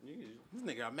 This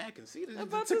nigga got mad conceited. I'm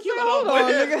about to say, hold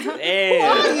on, nigga.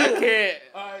 Damn, I can't.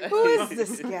 Right. Who is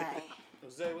this guy?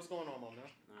 Zay, what's going on, man?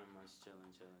 Not much, chilling.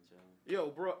 Yo,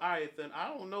 bro. All right, then. I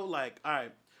don't know, like, all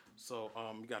right. So,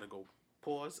 we gotta go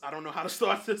pause. I don't know how to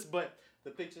start this, but the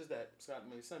pictures that Scott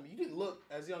may send me, you didn't look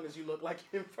as young as you look like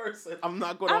in person. I'm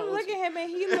not gonna. I'm looking at him and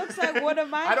he looks like one of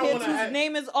my kids whose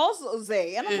name is also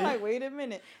Zay, and I'm like, wait a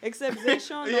minute. Except Zay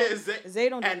Sean, Zay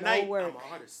don't do no work. I'm an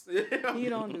artist. He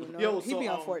don't do no. Yo, he be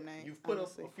on Fortnite. You've put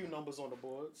up a few numbers on the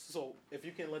board, so if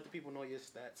you can let the people know your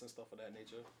stats and stuff of that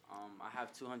nature. I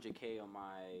have 200K on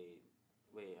my.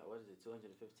 Wait, what is it?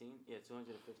 215? Yeah,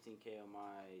 215K on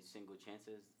my single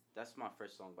chances. That's my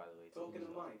first song, by the way. Talking to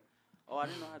Mike. Oh, I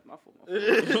didn't know I had my phone.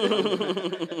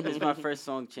 It's my first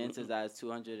song, Chances. I had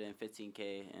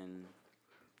 215K, and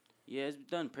yeah, it's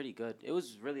done pretty good. It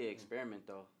was really an experiment,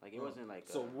 though. Like, it wasn't like.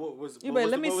 So what was? You better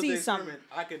let me see something.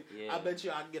 I bet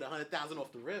you I can get 100,000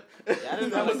 off the rip. Yeah, I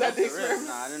didn't know was that the experiment.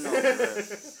 Nah, I didn't know.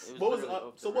 What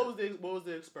was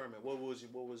the experiment? What was you?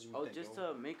 Oh, just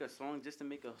to make a song,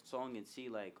 and see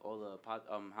like all the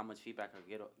how much feedback I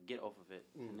get off of it,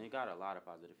 and they got a lot of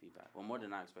positive feedback. Well, more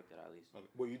than I expected, at least.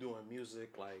 Were you doing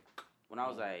music like when I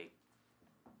was like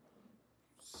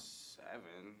 7?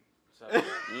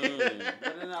 And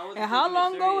how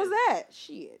long ago was that?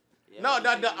 Shit. Yeah, no,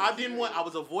 I didn't want. I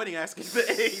was avoiding asking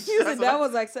the age. That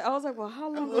was like, I was like, well,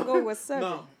 how long ago was 7?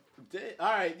 No.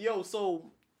 All right, yo. So,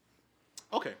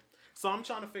 okay. So I'm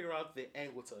trying to figure out the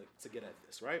angle to get at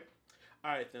this, right?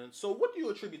 All right, then. So what do you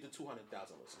attribute the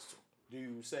 200,000 listens to? Do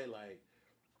you say like,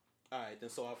 all right, then?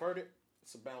 So I've heard it.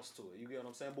 It's a bounce to it. You get what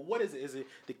I'm saying? But what is it? Is it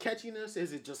the catchiness?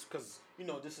 Is it just because,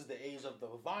 this is the age of the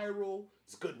viral?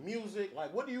 It's good music.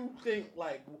 Like, what do you think?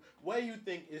 Like, where do you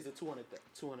think is the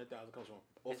 200,000 comes from?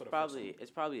 It's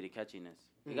probably the catchiness.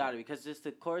 You got it, because just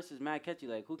the chorus is mad catchy.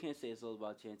 Like, who can't say it's all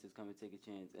about chances? Come and take a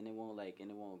chance, and it won't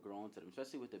grow onto them.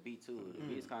 Especially with the beat too. The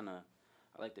beat is kind of,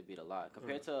 I like the beat a lot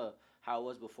compared to how it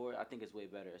was before. I think it's way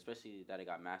better, especially that it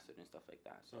got mastered and stuff like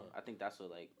that. So I think that's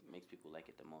what like makes people like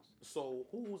it the most. So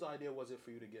whose idea was it for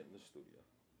you to get in the studio?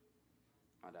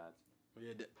 My dad's.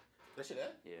 Yeah, that's your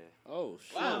dad? Yeah. Oh,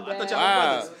 shit. Wow, I thought y'all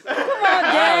Wow. were brothers. Come on,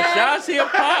 Dad. Wow, shout out to your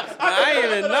pops. I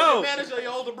didn't even know. Your manager,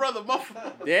 your older brother,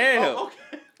 Damn. Oh,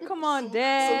 okay. Come on,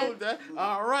 Dad. Salute, Dad.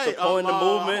 All right. Supporting the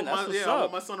movement. I That's what's I up.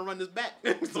 want my son to run this back.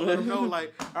 So let him know,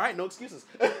 like, all right, no excuses.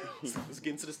 Let's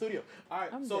get into the studio. All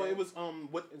right. I'm so dead. it was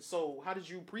So how did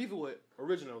you preview it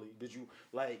originally? Did you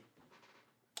like?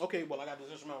 Okay, well, I got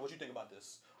this instrument. What you think about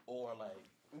this? Or like,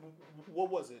 what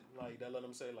was it like that? Let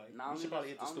him say like, Nah, we should probably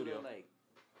hit the studio. Like,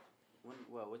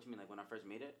 what you mean? Like when I first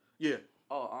made it? Yeah.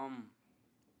 Oh,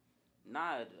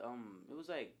 it was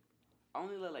like I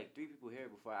only let like 3 people hear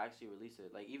it before I actually released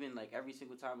it. Like even like every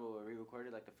single time I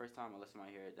re-recorded, like the first time I let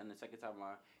somebody hear it, then the second time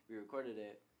I re-recorded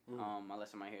it, I let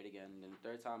somebody hear it again, and then the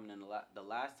third time, and then the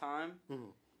last time,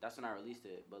 that's when I released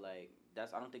it. But like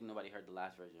I don't think nobody heard the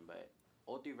last version, but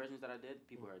all 3 versions that I did,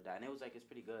 people heard that, and it was like it's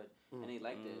pretty good, and they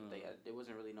liked it. There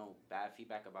wasn't really no bad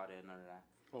feedback about it, and none of that.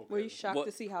 Okay. Were you shocked What-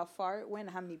 to see how far it went,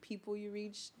 how many people you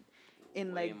reached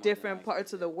in Way like more different than I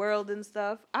parts of the world and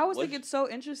stuff? I always What- think it's so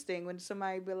interesting when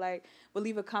somebody be like, will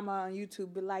leave a comment on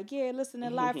YouTube, be like, yeah,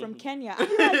 listening live from Kenya. I'm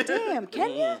like, damn,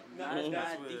 Kenya? Nah, it's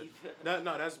That's not weird. deep.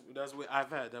 No, that's weird. I've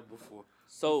had that before.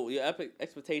 So your epic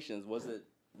expectations was it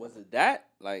that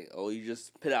like you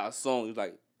just put out a song you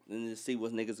like and just see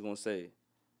what niggas gonna say?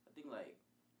 I think like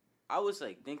I was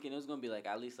like thinking it was gonna be like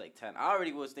at least like 10. I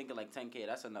already was thinking like 10K.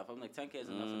 That's enough. I'm like 10K is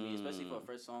enough for me, especially for a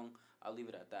first song. I'll leave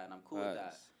it at that, and I'm cool with that.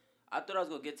 Nice. I thought I was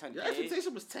gonna get 10K. Your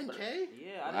expectation was 10K. Yeah, I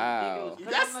didn't Wow. think it was.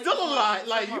 'cause That's I'm like, still this a is lot. my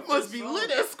Like you first must be song.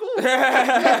 lit at school.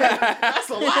 That's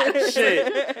a lot.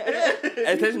 Shit.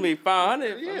 Yeah. It takes me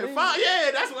 500. Yeah, fine.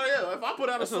 Yeah, that's what I am. If I put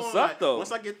out a That's song, what's up, like, though.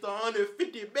 once I get to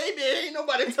 150, baby, ain't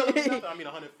nobody telling me nothing. I mean,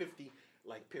 150,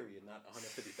 like period, not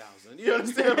 150,000. You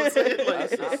understand what I'm saying? Like,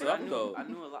 That's what's I up, though.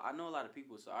 know a lot of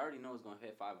people, so I already know it's gonna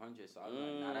hit 500. So I'm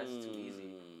like, nah, that's too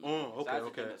easy. oh, So I had to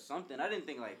okay. think of something. I didn't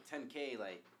think like 10K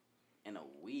like in a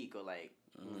week or like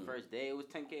the first day. It was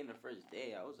 10K in the first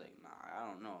day. I was like, nah, I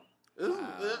don't know.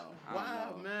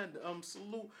 Wow, man.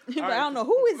 Salute. But All I don't know,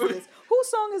 who is this? Whose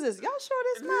song is this? Y'all sure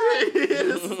this mine?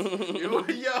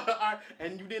 Yeah, all right.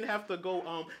 And you didn't have to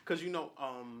go because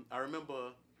I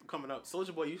remember coming up,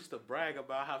 Soulja Boy used to brag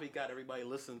about how he got everybody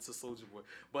listening to Soulja Boy,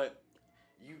 but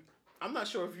I'm not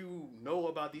sure if you know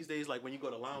about these days, like when you go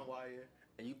to LimeWire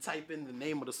and you type in the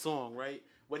name of the song, right?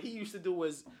 What he used to do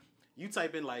was you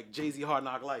type in like Jay-Z Hard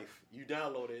Knock Life, you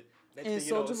download it. Next And thing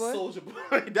you know, Soulja it's Boy? Soulja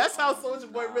Boy. That's how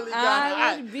Soulja Boy really got I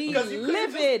hot. would be Because you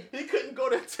couldn't livid. he couldn't go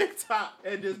to TikTok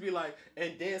and just be like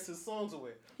and dance his songs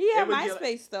away. He had It would get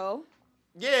like- MySpace though.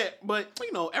 Yeah, but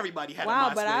everybody had Wow,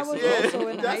 a MySpace. but I was yeah. also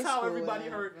in That's high how school everybody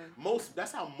when- heard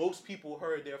that's how most people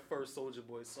heard their first Soulja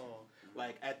Boy song,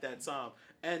 like at that time.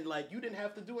 And like you didn't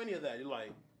have to do any of that. You're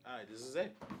like, all right, this is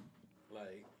it.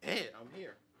 Like, hey, I'm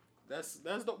here. That's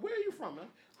the where are you from, man?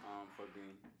 Fort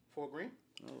Greene. Fort Greene?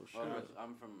 Oh Well, shit.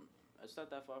 I'm from. It's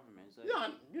not that far from me. It's like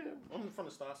I'm from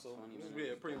the Star, so 20 minutes,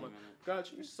 yeah, pretty 20 much. minutes.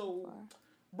 Got you. So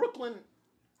Brooklyn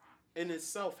in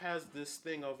itself has this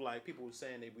thing of like people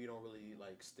saying that we don't really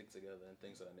like stick together and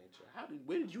things of that nature.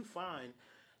 Where did you find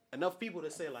enough people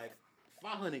to say like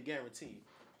 500 guaranteed?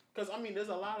 Because I mean, there's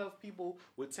a lot of people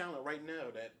with talent right now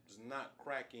that's not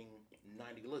cracking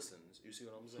 90 listens. You see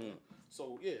what I'm saying?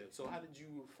 So yeah. So how did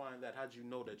you find that? How did you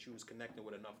know that you was connecting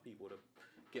with enough people to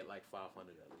get like 500 at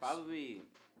least? Probably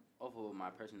off of my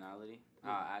personality.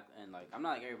 And like I'm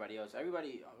not like everybody else. The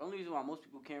only reason why most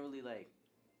people can't really like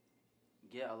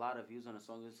get a lot of views on a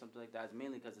song or something like that is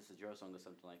mainly because it's a drill song or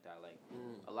something like that. Like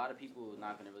a lot of people are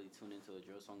not gonna really tune into a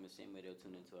drill song the same way they'll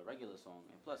tune into a regular song.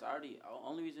 And plus,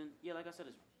 only reason, like I said,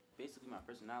 is basically my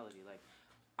personality. Like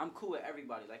I'm cool with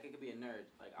everybody. Like it could be a nerd.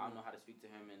 Like I don't know how to speak to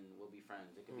him and we'll be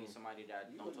friends. It could be somebody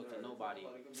that don't talk to nobody.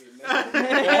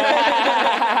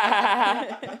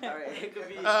 Alright, it could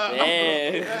be.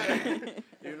 Damn.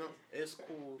 It's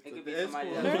cool. It could be It's somebody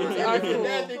cool. that- If Nerds your are dad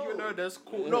cool. think you're a nerd, that's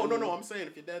cool. No. I'm saying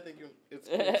if your dad think it's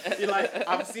cool. You're like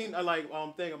I've seen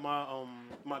thing of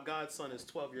my godson is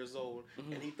 12 years old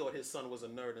and he thought his son was a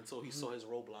nerd until he saw his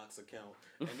Roblox account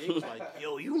and he was like,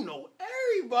 "Yo, you know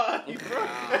everybody, bro."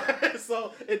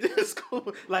 So it is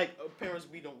cool. Like parents,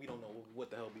 we don't know what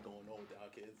the hell be going on with our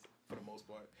kids for the most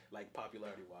part, like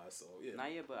popularity wise. So yeah.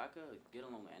 Not yet, but I could get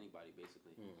along with anybody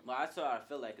basically. Well, that's what I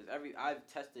feel like. Cause I've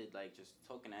tested like just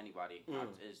talking to anybody.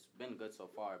 It's been good so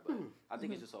far, but I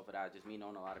think it's just off of that. Just me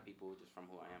knowing a lot of people just from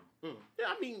who I am. Yeah,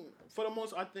 I mean, for the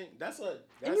most, I think that's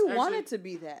And you want it to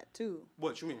be that too.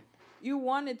 What you mean? You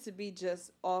want it to be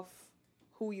just off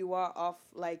who you are, off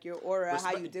like your aura,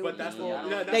 how you deal with that's people. what-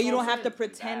 yeah, that's That you what don't I'm have to saying.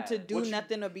 pretend to do What you-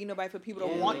 nothing or be nobody for people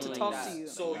to want to like talk that. to you.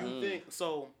 So you think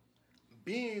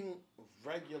being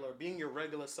your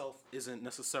regular self isn't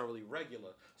necessarily regular.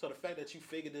 So the fact that you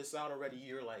figured this out already,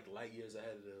 you're like light years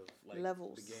ahead of like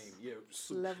Levels. the game.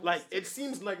 Yeah, Levels. like it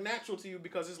seems like natural to you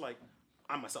because it's like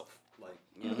I'm myself. Like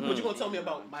what you gonna tell me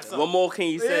about myself? What more can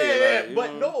you say? Yeah, like, you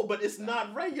but know? no, but it's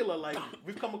not regular. Like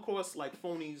we've come across like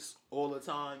phonies all the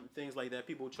time, things like that.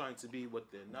 People trying to be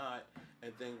what they're not,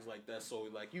 and things like that. So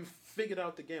like you figured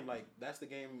out the game. Like that's the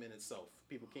game in itself.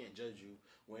 People can't judge you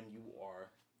when you are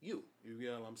you. You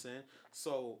get what I'm saying?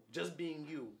 So just being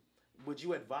you. Would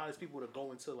you advise people to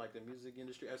go into like the music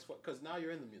industry because now you're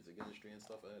in the music industry and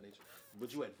stuff of that nature?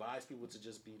 Would you advise people to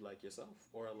just be like yourself,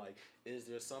 or like is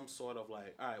there some sort of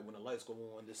like, all right, when the lights go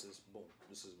on, this is boom,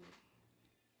 this is me?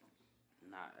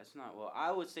 Nah, it's not. Well,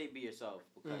 I would say be yourself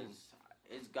because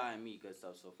it's gotten me good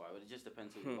stuff so far. But it just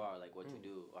depends who you are, like what you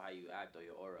do or how you act or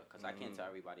your aura. Because I can't tell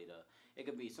everybody to. It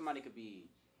could be somebody could be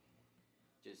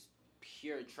just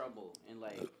pure trouble and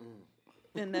like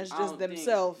and that's I just don't think-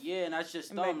 themselves. Yeah, and that's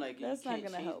just I'm them. like, Like, that's you not can't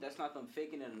gonna change. help. That's not them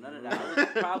faking it or none of that. I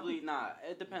would probably not.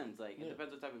 It depends. Like, it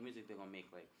depends what type of music they're gonna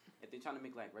make. Like, if they're trying to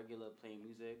make like regular plain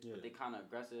music, but they kind of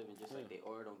aggressive and just like they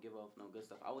don't give off no good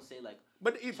stuff. I would say like.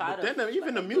 But then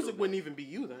even the music wouldn't even be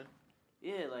you then.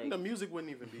 Yeah, like The music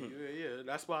wouldn't even be you. Yeah,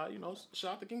 that's why,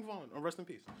 shout out to King Von. Rest in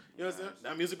peace. You know what I'm saying?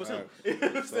 That music was him. You know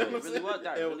what I'm saying? It really was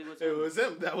that. It was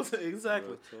him. That was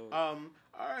exactly. All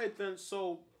right then.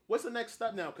 So what's the next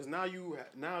step now? Because now you have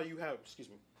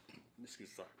sorry.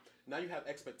 Now you have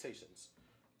expectations.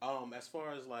 As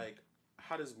far as like,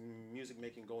 how does music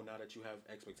making go now that you have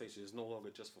expectations? It's no longer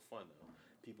just for fun now.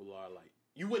 People are like,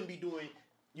 you wouldn't be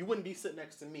sitting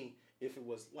next to me if it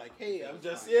was like, hey, I'm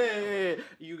just, yeah.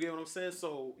 You get what I'm saying?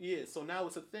 So, yeah, so now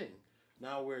it's a thing.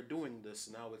 Now we're doing this.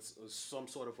 Now it's some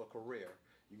sort of a career.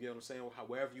 You get what I'm saying?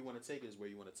 Wherever you want to take it is where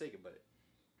you want to take it. But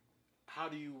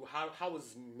how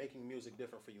is making music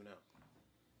different for you now?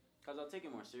 Because I'll take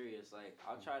it more serious. Like,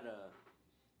 I'll try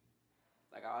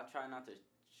not to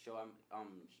show,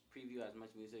 preview as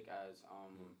much music as,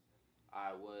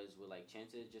 I was with like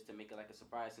Chances, just to make it like a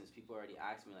surprise, since people already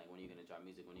asked me like, when are you gonna drop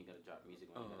music? When are you gonna drop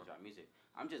music? When are you gonna drop music?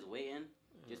 I'm just waiting,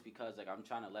 just because like I'm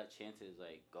trying to let Chances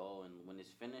like go, and when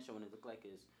it's finished or when it look like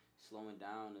it's slowing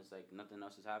down, it's like nothing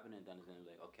else is happening. Then it's gonna be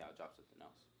like, okay, I'll drop something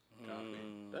else.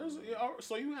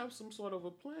 So you have some sort of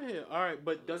a plan here. All right,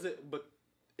 but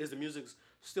is the music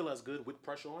still as good with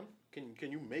pressure on?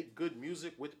 Can you make good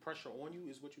music with pressure on you?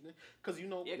 Is what you think? Because Yeah,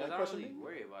 because I don't really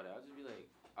worry about it. I'll just be like.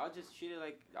 I'll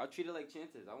treat it like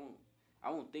Chances. I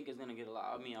won't think it's gonna get a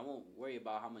lot. I mean, I won't worry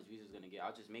about how much views it's gonna get.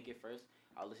 I'll just make it first.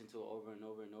 I'll listen to it over and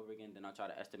over and over again. Then I'll try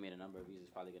to estimate a number of views it's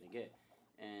probably gonna get,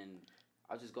 and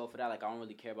I'll just go for that. Like, I don't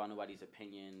really care about nobody's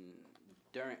opinion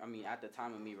at the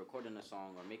time of me recording a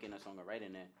song or making a song or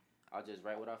writing it. I'll just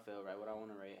write what I feel, write what I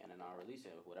want to write, and then I'll release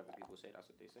it. Whatever people say, that's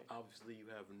what they say. Obviously, you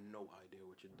have no idea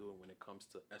what you're doing when it comes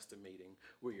to estimating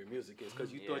where your music is,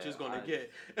 because you thought you was gonna get.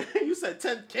 You said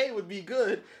 10K would be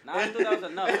good. Nah, I thought that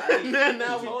was enough.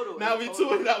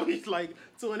 Now we like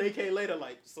 200K later.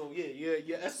 Like, so yeah,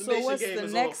 your estimation So what's game the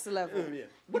is next off. level? Yeah.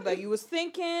 Like you was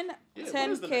thinking Yeah, what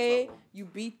is the next 10K, level? you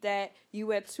beat that.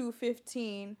 You at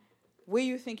 215. Where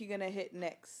you think you're gonna hit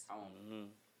next?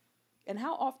 And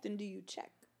how often do you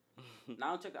check? Now I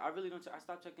don't check. I really don't check. I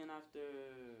stopped checking after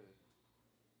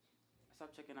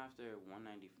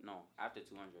 190. No, after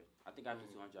 200. I think after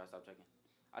 200 I stopped checking.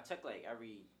 I check like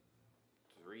every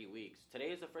 3 weeks.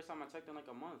 Today is the first time I checked in like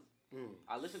a month.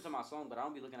 I listen to my song, but I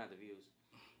don't be looking at the views.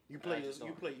 You play your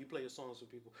songs for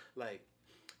people. Like,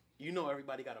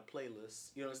 everybody got a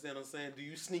playlist. You understand what I'm saying? Do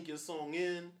you sneak your song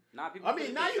in? Nah, people. I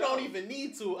mean, now you don't even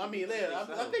need to. I mean,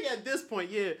 I think at this point,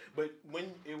 yeah. But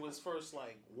when it was first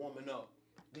like warming up,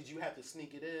 did you have to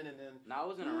sneak it in and then? Nah, I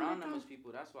wasn't around that much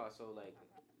people. That's why. So like,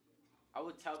 I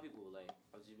would tell people like,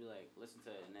 I would just be like, listen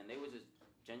to it, and then they would just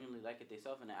genuinely like it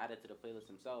themselves and then add it to the playlist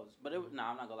themselves. But I'm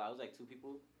not gonna lie, it was like 2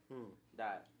 people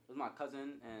that it was my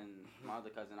cousin and my other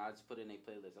cousin. I just put it in a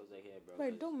playlist. I was like, hey, bro.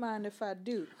 Wait, don't mind if I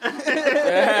do.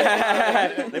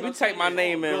 Let me type my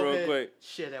name in real quick.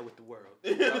 Share that with the world.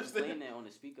 I was playing it on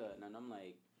the speaker, and then I'm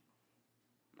like,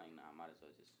 nah, I might as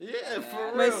well just. Yeah, for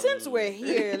real. But since we're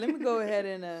here, let me go ahead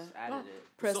and added it.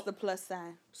 press the plus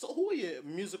sign. So who are your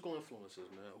musical influences,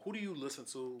 man? Who do you listen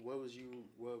to? What was you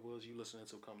listening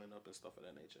to coming up and stuff of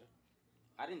that nature?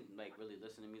 I didn't like really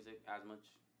listen to music as much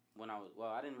when I was. Well,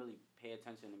 I didn't really pay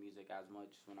attention to music as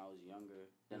much when I was younger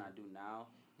than I do now.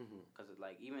 Because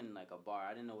like even like a bar,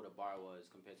 I didn't know what a bar was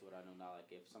compared to what I know now. Like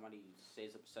if somebody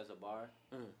says a bar.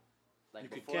 Like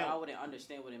before, I wouldn't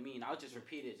understand what it means. I'll just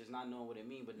repeat it, just not knowing what it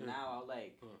means. But now I'll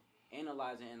like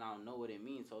analyze it and I'll know what it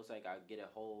means. So it's like I get a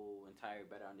whole entire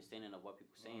better understanding of what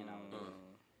people saying nowadays.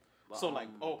 But, so like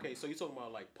so you're talking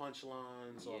about like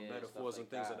punchlines or metaphors like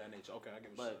and things that. of that nature. Okay, I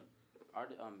get what you're saying.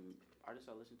 Artists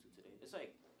I listen to today, it's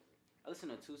like I listen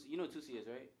to Tusi. You know who Tusi is,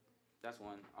 right? That's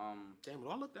one. Damn, do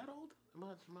I look that old? Am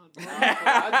I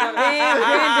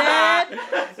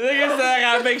Nigga said I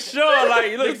gotta make sure.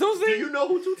 Like, you look do you know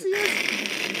who Tusi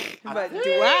is? But do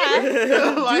I?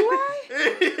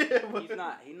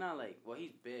 He's not like, well,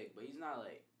 he's big, but he's not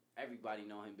like everybody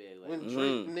know him big. Like, When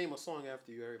Drake name a song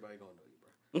after you, everybody gonna know you, bro.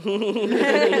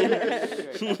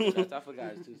 I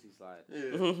forgot his Tusi slide.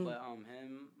 Yeah. But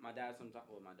him, my dad sometimes,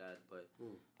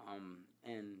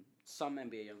 and some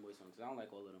NBA YoungBoy songs. I don't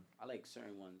like all of them. I like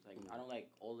certain ones. Like I don't like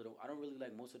all of them. I don't really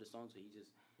like most of the songs where he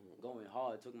just going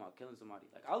hard, talking about killing somebody.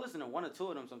 Like I'll listen to 1 or 2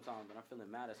 of them sometimes, but I'm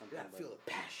feeling mad at something. I feel a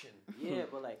passion. Yeah,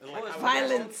 but like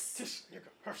violence. This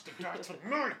nigga has to die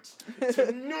tonight.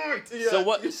 Tonight.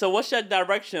 Yeah. So what's your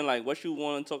direction? Like, what you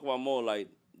want to talk about more? Like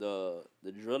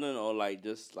the drilling or like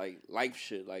just like life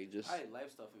shit, like just. I like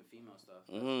life stuff and female stuff.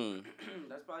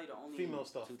 That's probably the only Female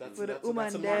stuff. That's For the a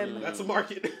market. them. That's a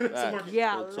market. That's a market.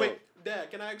 Yeah. Wait, Dad,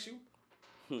 can I ask you?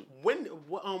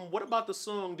 What about the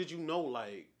song? Did you know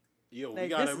like, yo,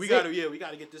 Like, we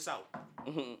gotta get this out.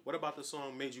 What about the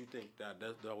song made you think that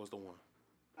was the one?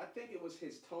 I think it was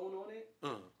his tone on it,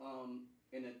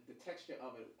 and the texture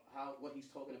of it, what he's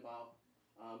talking about,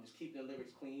 just keeping the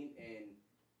lyrics clean and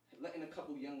letting a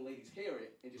couple young ladies hear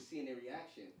it and just seeing their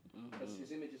reaction, because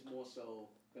his image is more so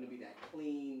going to be that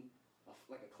clean,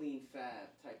 like a clean fab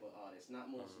type of artist, not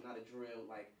a drill,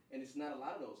 like, and it's not a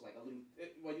lot of those, like a little,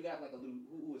 you got like a little,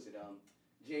 who is it,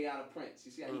 Jay out of Prince,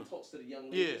 you see how he talks to the young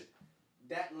ladies?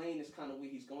 That lane is kind of where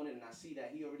he's going in, and I see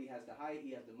that he already has the height,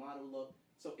 he has the model look,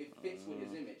 so it fits with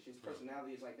his image. His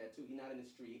personality is like that too. He's not in the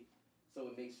street, so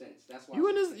it makes sense. That's why. You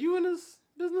in his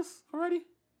business already?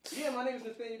 Yeah, my name is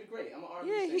Nathaniel the Great. I'm an R&B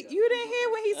Yeah, singer. you didn't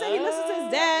hear when he said he listened to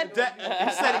his dad.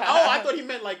 He said, I thought he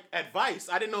meant like advice.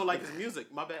 I didn't know like his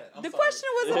music. My bad. I'm The sorry. question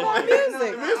was about I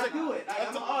music. do it.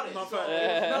 I'm an artist. My So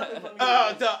bad. it's nothing for me.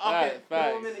 Okay.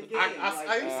 Facts. I'm in the game. I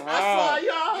saw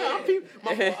y'all.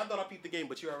 My fault. I thought I peeped the game,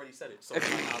 but you already said it, so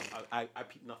I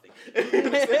peeped nothing. You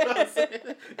understand what I'm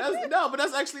saying? But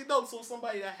that's actually dope. So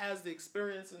somebody that has the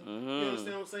experience, and you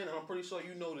understand what I'm saying. And I'm pretty sure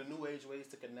you know the new age ways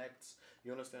to connect.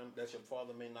 You understand that your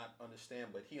father may not understand,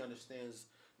 but he understands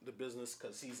the business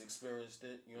because he's experienced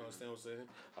it. You understand what I'm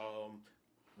saying?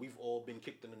 We've all been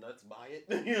kicked in the nuts by it.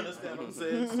 You understand what I'm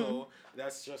saying? So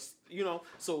that's just,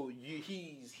 so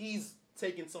he's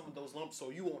taking some of those lumps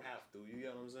so you won't have to. You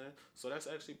get what I'm saying? So that's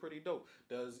actually pretty dope.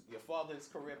 Does your father's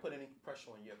career put any pressure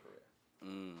on your career?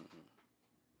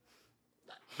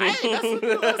 Hey, that's a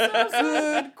good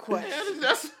question.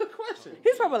 That's a good question.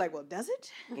 He's probably like, well, does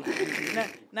it?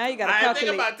 now you gotta I didn't calculate.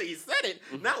 think about it till you said it.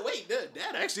 Now wait,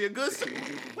 that actually a good.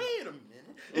 Wait a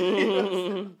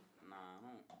minute.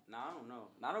 I don't know.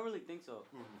 I don't really think so.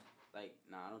 Like,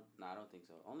 I don't think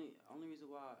so. Only reason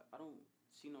why I don't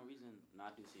see no reason. I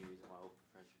do see a reason why I open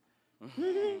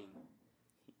pressure.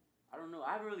 I don't know.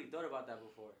 I haven't really thought about that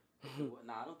before.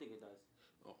 I don't think it does.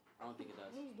 I don't think it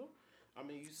does. I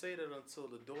mean, you say that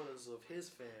until the daughters of his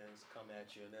fans come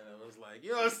at you, and then it was like,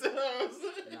 you understand what I'm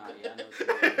saying? Nah, yeah, I know what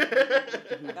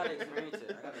you're I gotta experience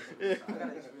it. I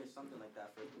gotta experience something like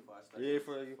that first before I start.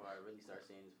 Before I really start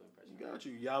saying this for impression. Got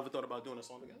you. Y'all ever thought about doing a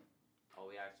song together?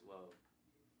 Oh, we actually,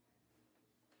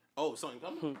 Oh, something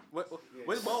coming? You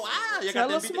Tell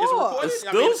got us that beat? more. Is it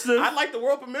recorded? Exclusive. I'd like the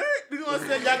world premiere. You know what I'm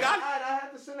saying? Y'all got it? I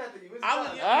have to send that to you. It's I done.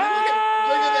 look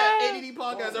at that ADD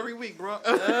podcast every week, bro.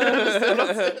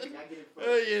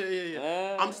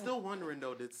 Yeah. I'm still wondering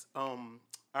though. That's all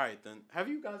right then. Have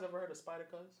you guys ever heard of Spider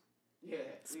Cuz? Yeah.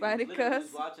 Spider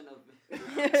Cuz.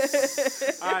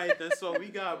 All right then. So we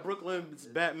got Brooklyn's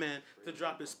Batman to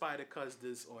drop his Spider Cuz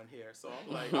this on here. So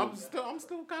I'm like, I'm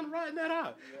still kind of riding that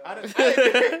out.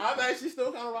 I'm actually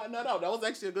still kind of riding that out. That was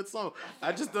actually a good song.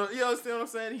 I just don't, you understand what I'm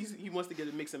saying? He wants to get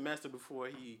it mixed and mastered before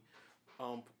he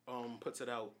puts it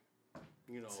out.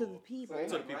 To the people.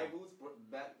 So To the people.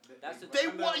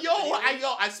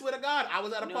 I swear to God, I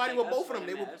was at a party with both of them.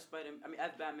 They were. F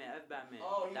Batman.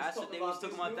 Oh, That's what they was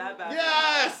talking about. That Batman.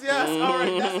 Yes. All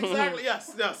right, that's exactly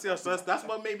yes. That's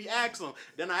what made me ask him.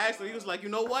 Then I asked him. He was like, you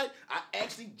know what? I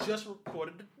actually just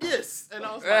recorded this, and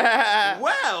I was like,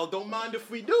 well, don't mind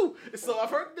if we do. So I've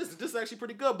heard this. This is actually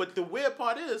pretty good. But the weird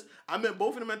part is, I met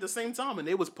both of them at the same time, and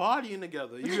they was partying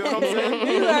together. You know what I'm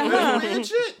saying? That's weird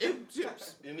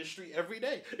shit. In the street every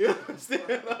day. You understand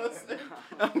what I'm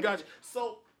saying? Gotcha.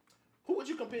 So, who would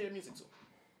you compare your music to?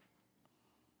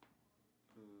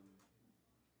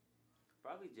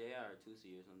 Probably JR or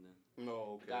 2C or something.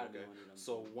 No, okay. Gotta be one of them.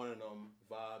 So one of them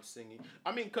vibes singing.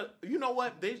 I mean, 'cause you know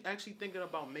what? They actually thinking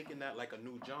about making that like a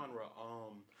new genre,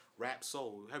 rap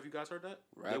soul. Have you guys heard that?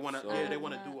 Rap they want to, soul. yeah, they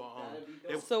want to do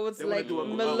a. So it's they wanna like do a-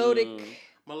 melodic.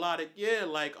 melodic, yeah,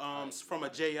 like from a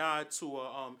J.I. to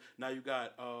a now you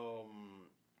got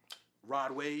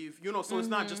Rod Wave, so it's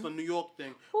not just a New York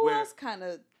thing. Who where else kind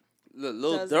of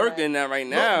Lil does Durk that? in that right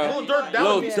now. Lil Durk, that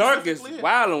Lil would be Durk is specifically it.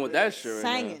 wilding with that shit right now.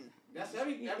 singing? That's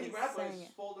every rapper Singing.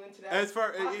 is folding into that As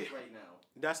far- pocket right now.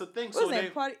 That's the thing. What's So his they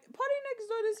name? Party Next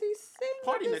Door. Does he sing?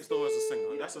 Party Does Next Door is a he-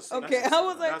 singer. That's a Okay, that's a I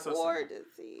was singer. like, That's a or singer. does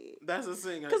he? That's a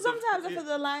singer. Because sometimes I feel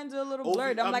the lines are a little OV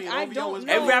blurred. I'm like, I OVO don't is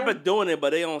know. Every rapper doing it, but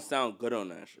they don't sound good on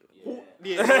that shit.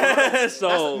 Yeah.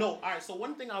 So- no. All right. So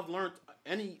one thing I've learned,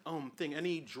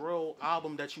 any drill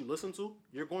album that you listen to,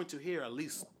 you're going to hear at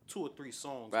least 2 or 3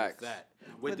 songs Facts. with that.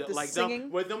 With the like singing?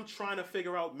 with them trying to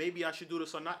figure out maybe I should do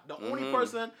this or not. The only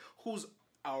person who's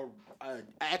a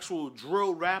actual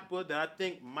drill rapper that I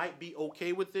think might be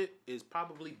okay with it is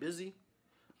probably Busy.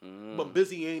 But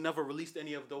Busy ain't never released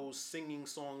any of those singing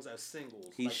songs as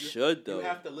singles. He should though. You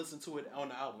have to listen to it on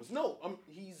the albums. No,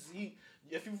 he.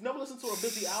 If you've never listened to a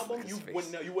Busy album, you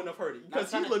wouldn't have heard it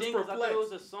because he looks perplexed. I thought it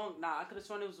was a song. I could have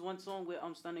sworn it was one song with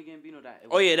Stunna Gambino that.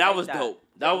 Oh yeah, that was dope.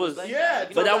 That was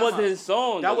but that wasn't his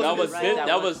song. That was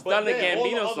Stunna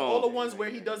Gambino's song. All the ones where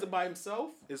he does it by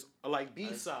himself is like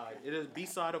B-side. It is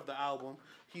B-side of the album.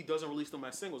 He doesn't release them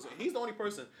as singles. He's the only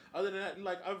person. Other than that,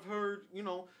 like I've heard,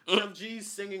 Chef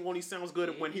G's singing only sounds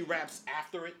good when he raps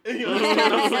after it. You know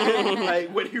what I'm saying?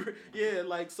 Like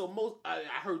when so most I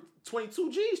heard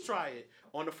 22 G's try it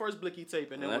on the first Blicky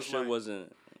tape, and that shit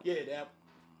wasn't. Yeah, that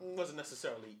wasn't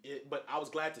necessarily it, but I was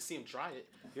glad to see him try it.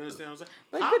 You understand what I'm saying?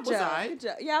 But Pop good was job. alright. Good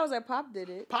job. Yeah, I was like, Pop did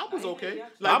it. Pop was okay.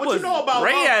 Like, Pop was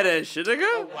great at that shit, nigga.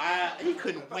 Oh, wow, he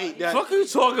couldn't wait. What the fuck you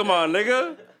talking about,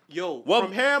 nigga? Yo,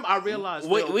 from him, I realized.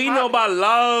 We know about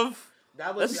love.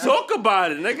 Let's talk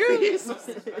about it, nigga.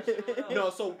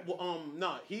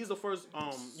 He's the first.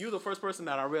 You're the first person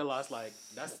that I realized like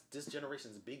that's this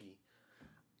generation's Biggie.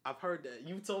 I've heard that.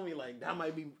 You told me like that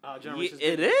might be our generation's.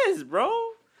 It is, bro.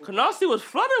 Canarsie was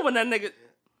flooded when that nigga.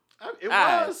 It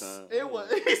was.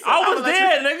 I was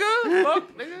there, nigga.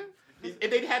 Fuck, nigga.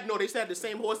 They had the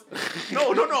same horse.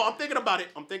 No. I'm thinking about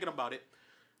it.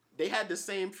 They had the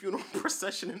same funeral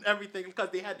procession and everything because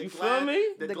they had the glass. Feel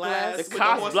me? The glass. The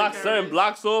cops blocked certain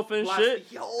blocks off and shit.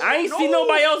 I ain't seen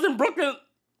nobody else in Brooklyn.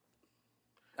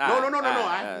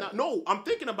 No. I'm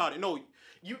thinking about it. No,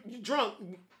 you drunk.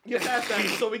 You're past that,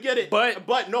 so we get it. But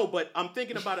I'm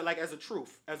thinking about it like as a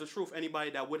truth.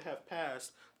 Anybody that would have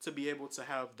passed to be able to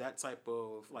have that type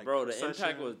of like. Bro, the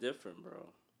impact was different, bro.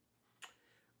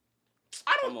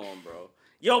 Come on, bro.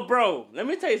 Yo, bro, let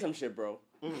me tell you some shit, bro.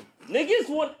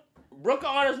 Niggas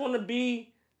Brooklyn artists want to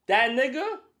be that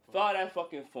nigga. Follow that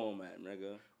fucking format,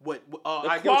 nigga.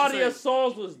 The quality of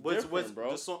songs was different,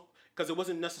 bro. Because it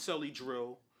wasn't necessarily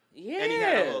drill. Yeah. And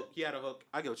he had a hook.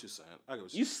 I get what you're saying.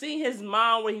 You see his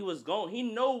mind where he was going. He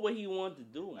know what he wanted to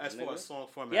do. As far as song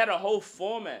format. He had a whole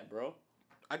format, bro.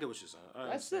 I get what you're saying.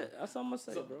 That's it. That's all I'm going to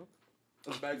say, bro.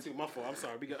 Back to my fault. I'm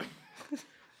sorry.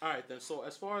 All right, then. So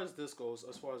as far as this goes,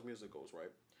 as far as music goes,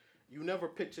 right? You never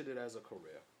pictured it as a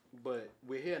career. But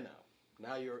we're here now.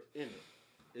 Now you're in it.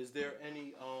 Is there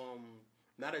any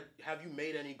have you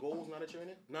made any goals now that you're in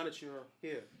it? Now that you're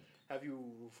here, have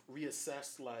you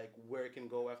reassessed like where it can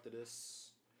go after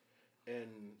this and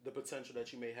the potential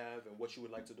that you may have and what you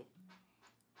would like to do?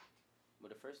 Well,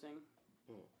 the first thing,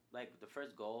 like the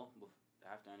first goal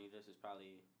after any of this is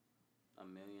probably $1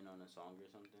 million on a song or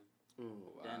something.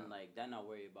 Wow. Then I'll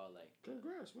worry about like.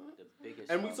 Congrats, man. The biggest.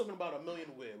 And we're talking about $1 million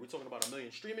where? We're talking about $1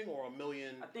 million streaming or $1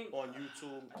 million on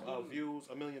YouTube views.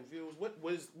 $1 million views.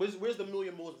 Where's the $1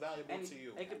 million most valuable to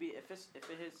you? It could be if it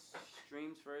hits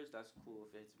streams first, that's cool.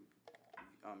 If it's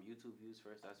YouTube views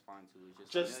first, that's fine too.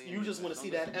 You just want to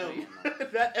see that M.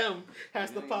 That M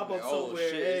has to pop up somewhere.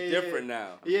 Shit, it's different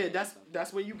now. Yeah,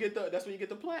 that's when you get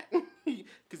the plaque.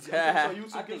 Because I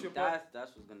think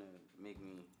that's what's gonna make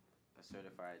me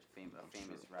certified famous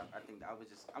rap. I think I'm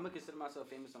gonna consider myself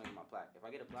famous when I get my plaque. If I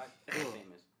get a plaque, I'm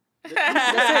famous. That's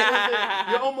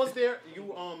it. You're almost there.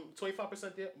 You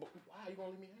 25% there. Wow, you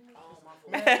gonna leave me hanging? Oh my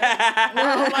God.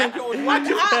 I'm like, yo, why'd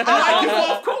you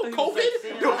off COVID?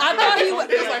 I thought he was.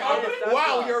 It's like,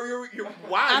 wow, you're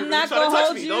wow. I'm not gonna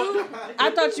hold you. I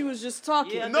thought you was just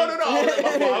talking. Yeah, no.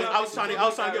 I was trying to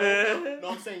get. No,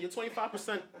 I'm saying you're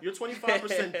 25%. You're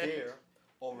 25% there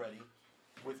already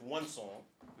with one song.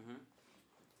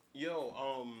 Yo,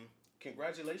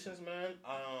 congratulations, man.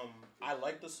 I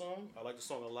like the song. I like the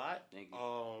song a lot. Thank you.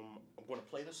 I'm gonna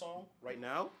play the song right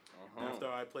now. After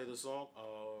I play the song,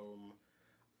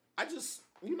 I just,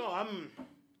 I'm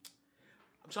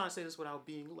trying to say this without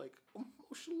being like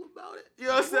emotional about it. You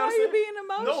know what I'm saying? Why are you being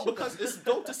emotional? No, because it's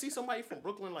dope to see somebody from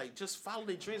Brooklyn like just follow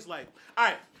their dreams. Like, all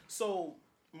right, so.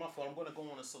 My fault. I'm gonna go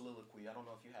on a soliloquy. I don't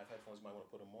know if you have headphones. You might want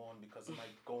to put them on because it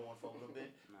might go on for a little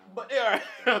bit. But yeah,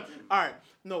 all right.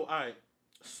 All right.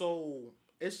 So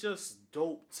it's just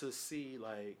dope to see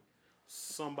like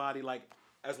somebody like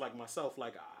as like myself.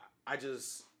 Like I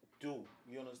just do.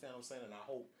 You understand what I'm saying? And I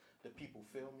hope that people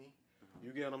feel me.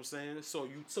 You get what I'm saying? So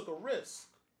you took a risk.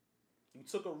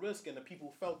 And the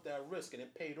people felt that risk, and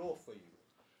it paid off for you.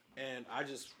 And I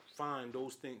just find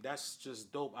those things. That's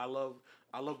just dope. I love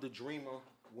the dreamer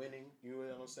winning, you know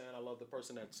what I'm saying? I love the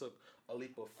person that took a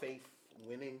leap of faith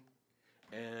winning.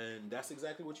 And that's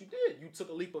exactly what you did. You took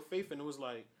a leap of faith and it was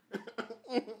like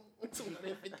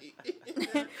 250.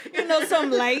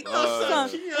 Some light. Little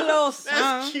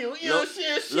That's cute. You know,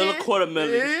 shit. Little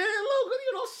 $250,000. Yeah,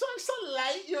 some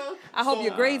light, yo. I hope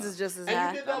your grades is just as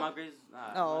high. My grades.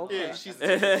 Oh, okay. Yeah, she's. I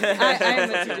am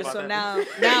a teacher, so now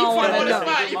I want to know.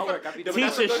 My work. I be doing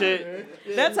Teacher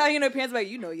shit. That's how you know parents like,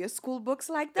 you know your school books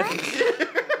like that?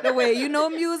 The way you know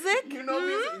music? You know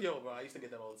music? Yo, bro, I used to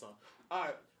get that all the time. All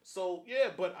right. So,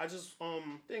 yeah, but I just, I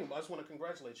just want to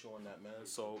congratulate you on that, man.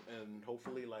 So, and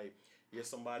hopefully, like, you're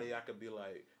somebody I could be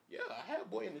like, yeah, I had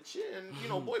boy in the chin. You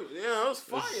know, boy, yeah, it was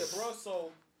fire, bro.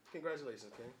 So,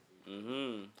 congratulations, King.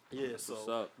 Mm-hmm. Yeah,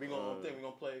 so we gonna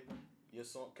play your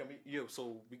song. Can we? Yeah,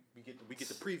 so we get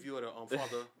the preview of the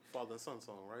father and son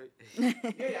song, right? Yeah.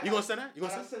 You gonna send that? You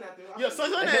gonna send that? Yeah,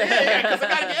 send that. Yeah, because I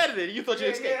gotta get edited. You thought you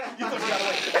escaped. You thought you got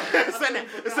away. Send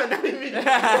that immediately. They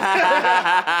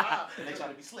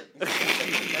trying to be slick.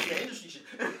 That's the industry shit.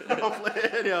 I'm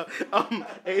playing. Yeah.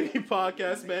 80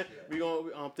 podcast, man. We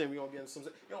gonna we gonna get into some.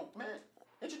 Yo, man,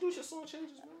 introduce your song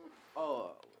changes, man.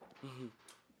 Oh.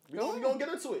 We gonna get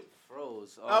into it.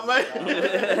 Froze. I'm like,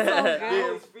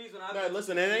 yeah.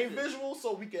 Listen, it ain't visual,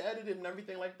 so we can edit it and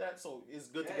everything like that. So it's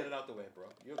good to get it out the way, bro.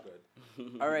 You're good.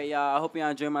 All right, y'all. I hope y'all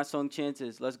enjoy my song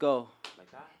Chances. Let's go. Like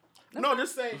that? No,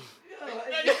 just say.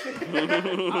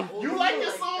 You like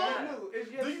your song?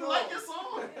 Do you like your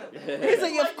song? He's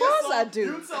like, of course I do.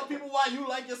 You tell people why you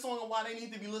like your song and why they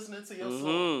need to be listening to your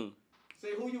song.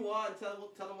 Say who you are and tell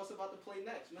them what's about to play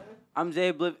next, man. I'm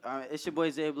Xay Oblivion. It's your boy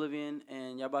Xay Oblivion,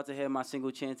 and y'all about to hear my single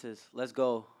Chances. Let's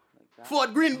go. Like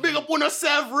Fort Green, big up on us,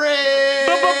 Why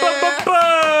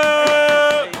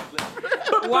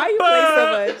you play so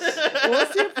much?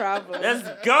 What's your problem? Let's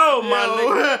go, my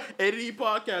nigga. 80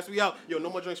 podcast, we out. Yo,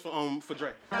 no more drinks for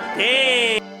Dre.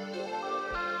 Damn.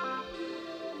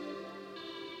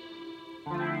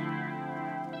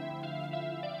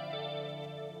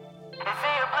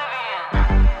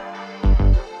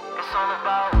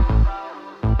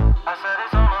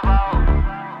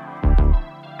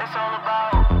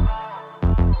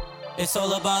 It's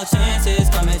all about chances,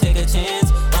 come and take a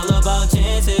chance. All about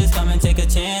chances, come and take a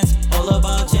chance. All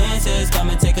about chances,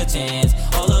 come and take a chance.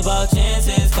 All about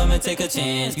chances, come and take a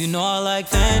chance. You know I like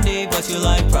Fendi, but you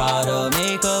like Prada.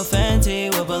 Makeup Fenty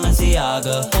with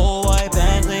Balenciaga. Whole white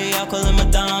Bentley, I'm calling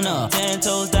Madonna. 10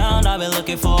 toes down, I've been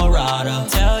looking for a rider.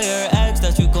 Tell your ex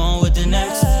that you going with the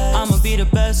next. I'ma be the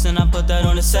best and I put that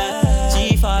on the set.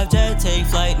 G5 jet, take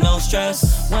flight, no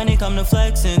stress. When it come to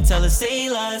flexing, tell her say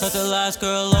less. Cut the last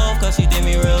girl off cause she did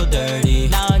me real dirty.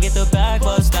 Now I get the back,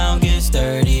 bust down, get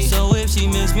sturdy. So if she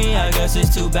miss me, I guess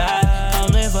it's too bad. I'm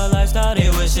live a lifestyle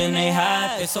they wishing they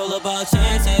had. It's all about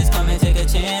chances, come and take a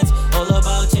chance. All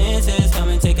about chances, come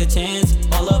and take a chance.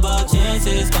 All about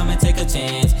chances, come and take a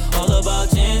chance. All about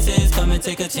chances, come and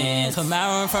take a chance.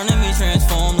 Camaro in front of me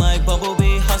transform like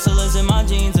Bumblebee. Hustlers in my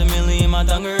jeans, a million in my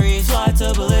dungarees. Fly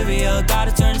to Bolivia,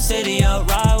 gotta turn the city up.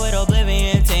 Ride with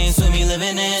Oblivion, teams with me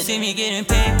living it. See me getting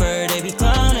paper, they be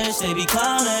clownish, they be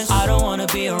clownish. I don't wanna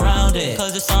be around it,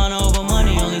 cause it's on over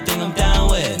money, only thing I'm down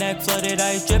with. Neck flooded,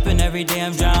 ice dripping, every day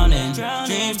I'm drowning.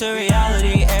 Dreams to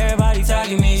reality, everybody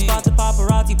tagging me. Spot the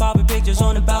paparazzi, popping pictures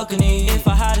on the balcony. If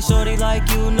I had a shorty like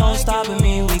you, no stopping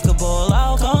me. We could ball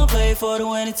out, come play for the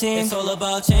winning team. It's all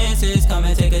about chances, come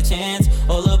and take a chance.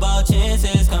 All about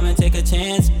chances, come and take a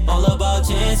chance. All about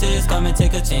chances, come and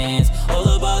take a chance. All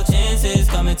about chances,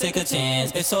 come and take a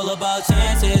chance. It's all about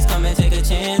chances, come and take a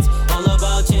chance. All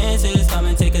about chances, come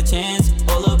and take a chance.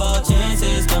 All about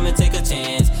chances, come and take a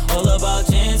chance. All about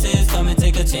chances, come and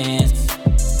take a chance.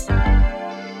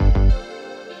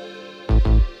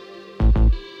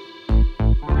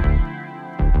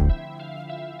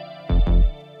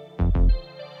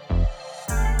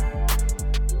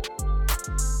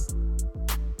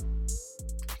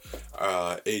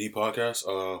 AD podcast.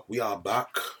 We are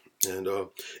back, and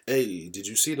hey, did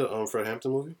you see the Fred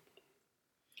Hampton movie?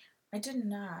 I did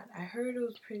not. I heard it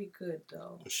was pretty good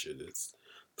though. Shit, it's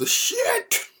the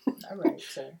shit. All right,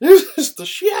 sir. It's the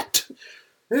shit.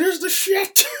 It is the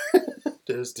shit. It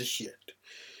is the shit.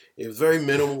 It was very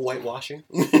minimal whitewashing.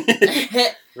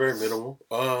 Very minimal.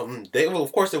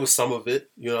 Of course, there was some of it.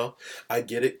 You know, I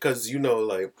get it because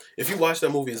like if you watch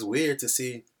that movie, it's weird to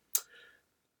see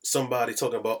somebody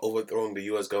talking about overthrowing the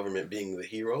U.S. government being the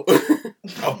hero.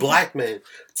 A black man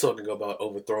talking about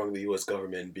overthrowing the U.S.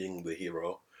 government being the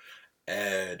hero.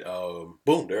 And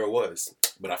boom, there it was.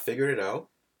 But I figured it out.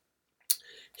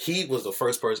 He was the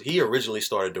first person. He originally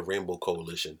started the Rainbow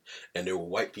Coalition. And there were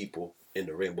white people in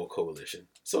the Rainbow Coalition.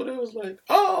 So there was like,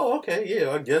 oh, okay,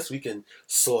 yeah, I guess we can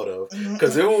sort of.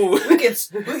 Because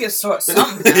we can sort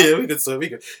something out. Yeah, we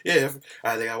could. Yeah,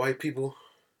 they got white people.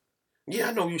 Yeah,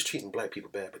 I know we was treating black people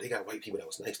bad, but they got white people that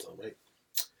was nice to them, right?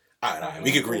 All right,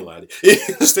 we could greenlight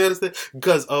it. Understand?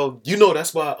 Because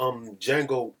that's why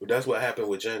Django. That's what happened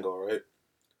with Django, right?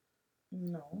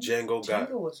 No. Django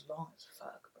was long as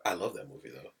fuck. Bro. I love that movie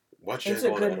though. Watch It's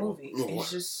Django a good movie.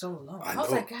 It's just so long. I was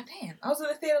like, God damn. I was in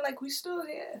the theater like, we still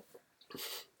here.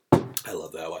 I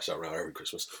love that. I watch that around every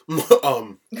Christmas.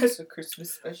 That's a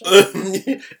Christmas special.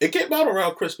 It came out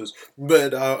around Christmas,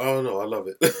 but I don't know. I love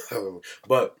it.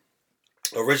 But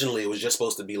originally, it was just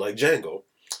supposed to be like Django,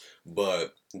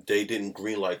 but they didn't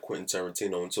greenlight Quentin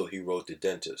Tarantino until he wrote The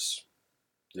Dentist.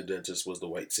 The Dentist was the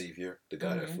white savior, the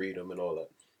guy that freed him and all that.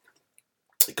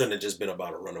 It couldn't have just been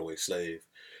about a runaway slave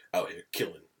out here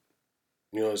killing.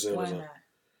 You know what I'm saying? Why not?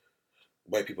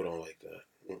 White people don't like that.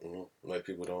 White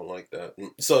people don't like that.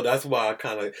 So that's why I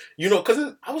kind of,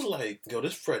 because I was like, yo,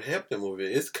 this Fred Hampton movie,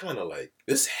 it's kind of like,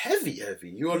 it's heavy.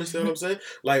 You understand what I'm saying?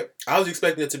 Like, I was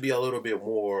expecting it to be a little bit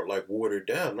more, like, watered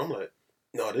down. And I'm like,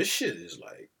 no, this shit is,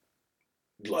 like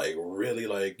really,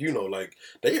 like, like,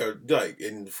 they are, like,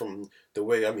 and from the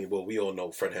way, I mean, well, we all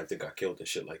know Fred Hampton got killed and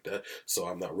shit like that, so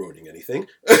I'm not ruining anything.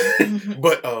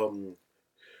 But,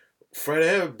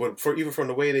 even from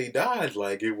the way they died,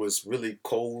 like, it was really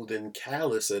cold and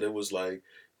callous, and it was like,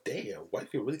 damn,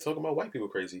 white people really talking about white people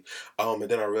crazy. And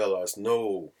then I realized,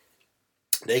 no,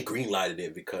 they greenlighted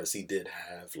it because he did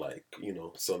have, like,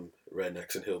 some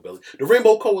rednecks and hillbilly. The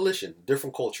Rainbow Coalition,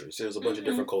 different cultures. There's a bunch of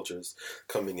different cultures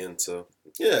coming into,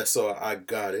 so I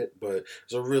got it, but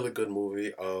it's a really good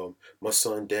movie. My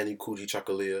son, Danny Kuji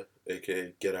Chakalia,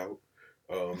 aka Get Out,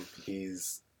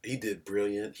 he did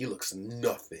brilliant. He looks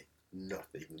nothing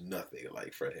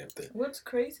like Fred Hampton. What's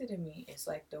crazy to me is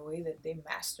like the way that they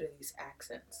master these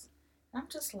accents. I'm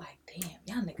just like, damn,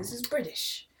 y'all niggas is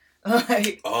British.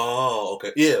 Like, oh,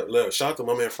 okay, yeah. Look, shout out to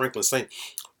my man Franklin Saint.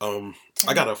 I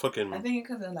got a fucking. I think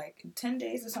because in like 10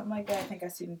 days or something like that. I think I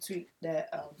seen a tweet that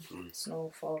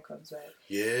Snowfall comes back.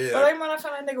 Yeah. But like when I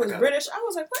found that nigga was British, I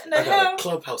was like, what in the hell? I got a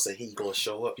clubhouse and he gonna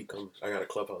show up. I got a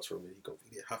clubhouse for me. He go.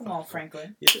 Yeah, come on,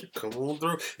 Franklin. Yeah, come on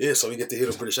through. Yeah, so we get to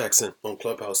hear the British accent on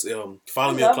Clubhouse.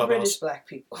 Follow me on Clubhouse. British black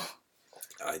people.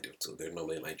 I do too. They're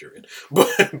normally Nigerian,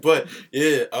 but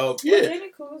yeah, Well,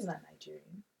 Danny Cool's not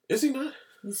Nigerian. Is he not?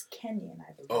 He's Kenyan,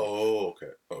 I believe. Oh,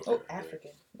 okay. Oh,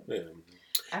 African. Yeah.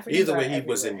 Africans either way, he everywhere.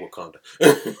 was in Wakanda.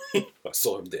 I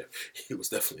saw him there. He was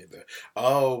definitely there.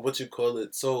 Oh, what you call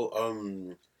it? So,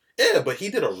 yeah, but he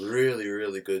did a really,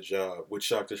 really good job, which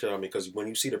shocked the shit out of me, because when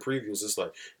you see the previews, it's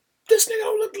like, this nigga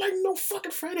don't look like no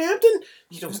fucking Fred Hampton.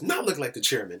 He does not look like the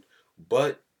chairman,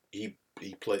 but he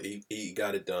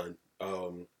got it done.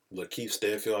 Lakeith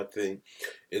Stanfield, I think,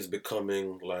 is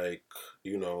becoming like,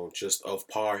 just of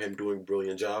par, him doing a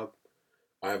brilliant job.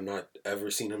 I have not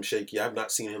ever seen him shaky. I've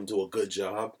not seen him do a good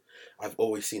job. I've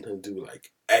always seen him do,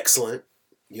 like, excellent.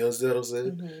 You know what I'm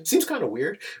saying? Mm-hmm. Seems kind of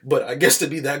weird, but I guess to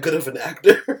be that good of an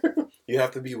actor, you have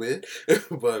to be weird.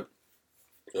 But,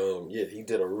 yeah, he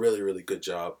did a really, really good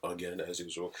job, again, as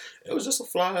usual. It was just a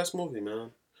fly-ass movie,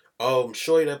 man.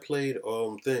 Shorty that played,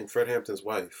 Fred Hampton's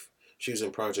wife, she was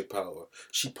in Project Power.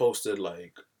 She posted,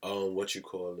 like, she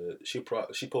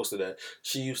posted that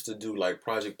she used to do, like,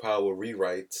 Project Power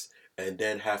rewrites, and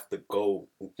then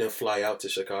fly out to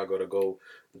Chicago to go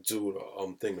do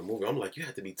the movie. I'm like, you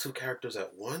had to be two characters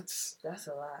at once? That's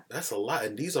a lot. That's a lot.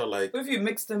 And these are like... What if you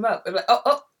mix them up? Like,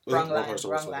 wrong line.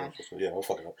 Yeah, I'll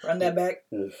fuck it up. Run that back.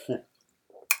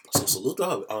 So salute to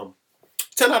her.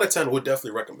 10 out of 10 would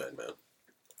definitely recommend, man.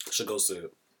 Should go see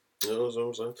it. You know what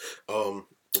I'm saying?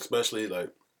 Especially,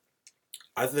 like,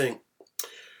 I think...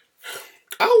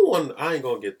 I ain't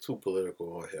gonna get too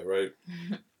political on here, right?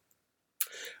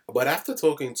 But after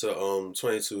talking to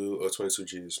 22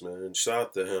 G's, man, shout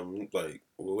out to him. Like,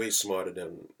 we're way smarter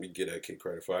than we get that kid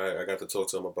credit for. I got to talk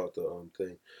to him about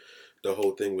the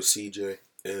whole thing with CJ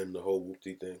and the whole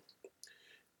whoopty thing.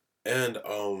 And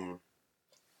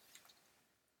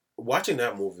watching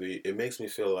that movie, it makes me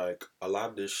feel like a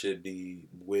lot of this should be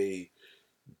way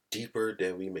deeper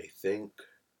than we may think,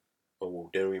 or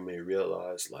than we may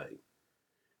realize. Like,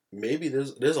 maybe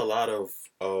there's a lot of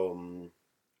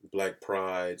Black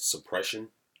pride suppression,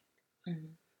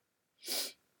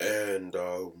 and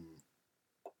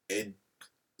it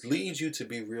leads you to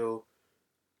be real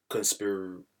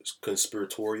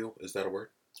conspiratorial. Is that a word?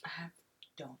 I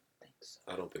don't think so.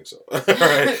 I don't think so. All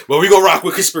right, well, we gonna rock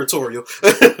with conspiratorial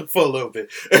for a little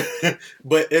bit.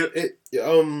 But it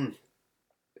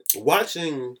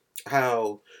watching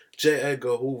how J.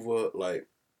 Edgar Hoover, like,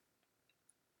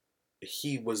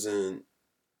 he was in.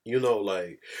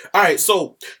 Like... Alright,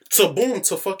 so, to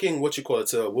fucking,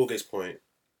 to Will Gates' point.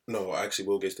 No, actually,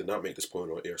 Will Gates did not make this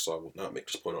point on air, so I will not make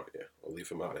this point on air. I'll leave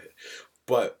him out of here.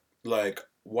 But, like,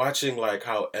 watching, like,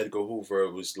 how Edgar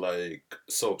Hoover was, like,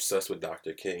 so obsessed with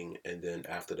Dr. King, and then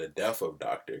after the death of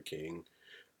Dr. King,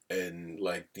 and,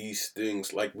 like, these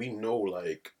things, like, we know,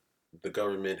 like, the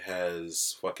government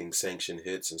has fucking sanctioned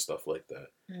hits and stuff like that.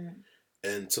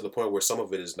 And to the point where some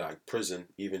of it is not prison.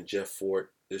 Even Jeff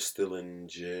Fort is still in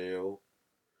jail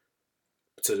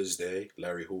to this day.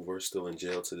 Larry Hoover is still in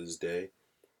jail to this day.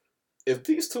 If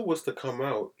these two was to come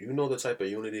out, you know the type of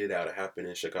unity that would happen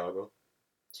in Chicago?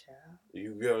 Yeah.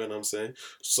 You know what I'm saying?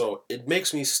 So it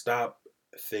makes me stop,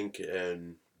 think,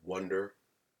 and wonder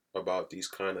about these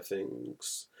kind of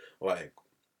things. Like,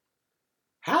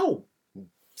 how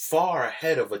far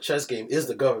ahead of a chess game is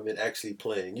the government actually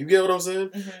playing? You get what I'm saying?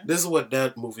 This is what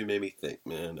that movie made me think,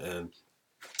 man. And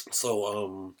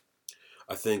so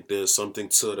I think there's something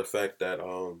to the fact that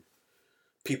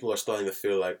people are starting to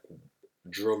feel like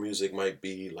drill music might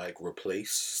be like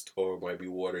replaced or might be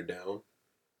watered down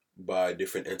by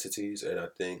different entities. And I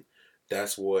think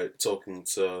that's what, talking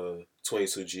to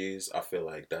 22 G's, I feel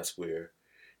like that's where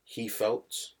he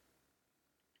felt,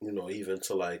 you know, even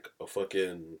to like a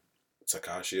fucking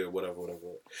Tekashi or whatever.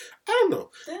 I don't know.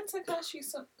 Then Tekashi,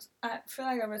 I feel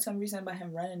like I read some reason about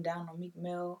him running down on Meek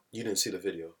Mill. You didn't see the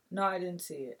video? No, I didn't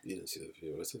see it. You didn't see the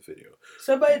video. It's a video.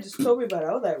 Somebody just told me about it.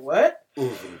 I was like, what?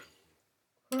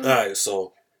 Alright,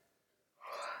 so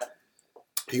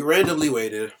he randomly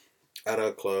waited at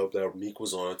a club that Meek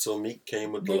was on until Meek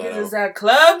came with the Niggas is at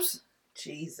clubs?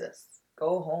 Jesus.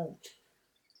 Go home.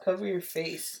 Cover your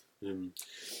face.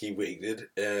 He waited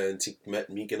and he met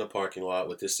Meek in the parking lot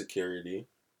with his security.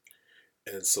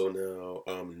 And so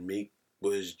now Meek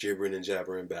was gibbering and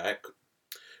jabbering back.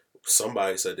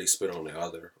 Somebody said they spit on the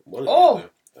other. One of the other.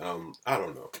 I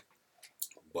don't know.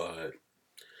 But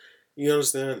you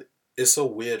understand? It's a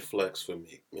weird flex for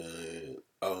Meek, man.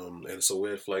 And it's a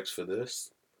weird flex for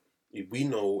this. We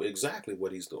know exactly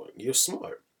what he's doing. You're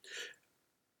smart.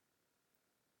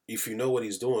 If you know what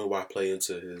he's doing, why play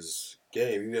into his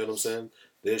game? You know what I'm saying?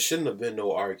 There shouldn't have been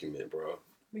no argument, bro.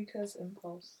 Because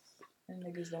impulse. And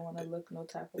niggas don't want to look no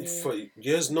type of way.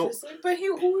 There's no... But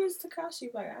who is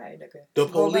Tekashi? Like, alright, nigga. The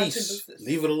police.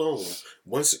 Leave it alone.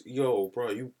 Once, bro,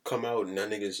 you come out and that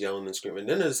nigga's yelling and screaming.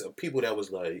 Then there's people that was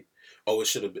like, oh, it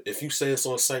should have been... If you say it's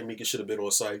on site, Meek, it should have been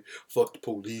on site. Fuck the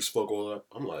police, fuck all that.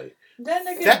 I'm like... That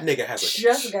nigga has a...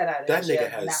 Just got out of that nigga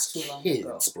has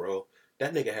kids, bro.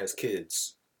 That nigga has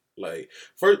kids. Like,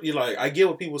 first, I get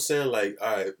what people saying, like,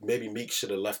 all right, maybe Meek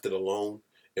should have left it alone.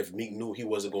 If Meek knew he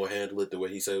wasn't going to handle it the way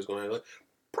he said he was going to handle it,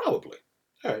 probably.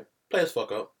 All right, play his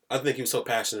fuck up. I think he was so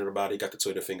passionate about it, he got the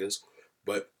Twitter fingers.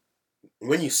 But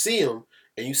when you see him,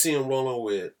 and you see him rolling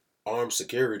with armed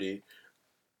security,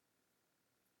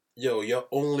 your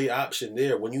only option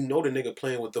there, when you know the nigga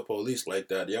playing with the police like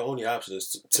that, your only option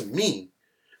is, to me,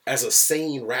 as a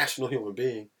sane, rational human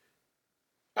being,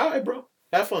 all right, bro.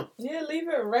 Have fun. Yeah, leave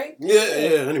it right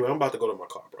there. Yeah. Anyway, I'm about to go to my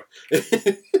car, bro.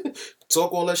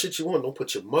 Talk all that shit you want. Don't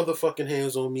put your motherfucking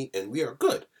hands on me, and we are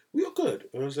good. We are good.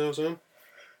 You know what I'm saying?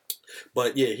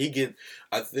 But yeah,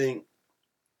 I think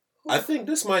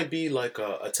this might be like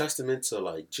a testament to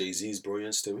like Jay-Z's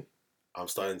brilliance to me. I'm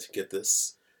starting to get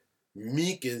this.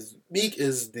 Meek is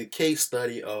the case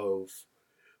study of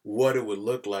what it would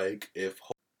look like if.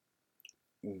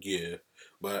 Yeah,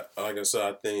 but like I said,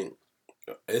 I think.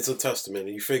 It's a testament,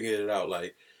 and you figured it out.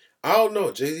 Like, I don't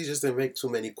know, Jay-Z just didn't make too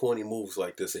many corny moves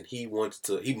like this, and he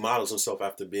models himself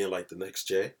after being like the next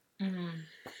Jay. Yeah.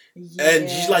 And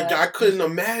he's like, I couldn't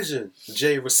imagine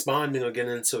Jay responding or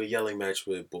getting into a yelling match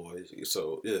with boys.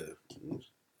 So yeah,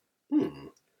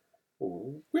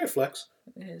 weird flex.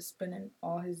 He's spending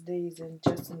all his days in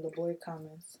Justin LeBoy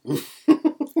comments.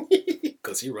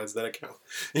 Because he runs that account.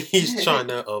 He's trying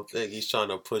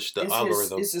to push the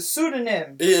algorithm. It's a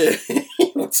pseudonym. Yeah.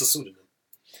 What's a pseudonym?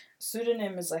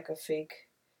 Pseudonym is like a fake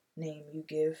name you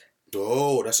give.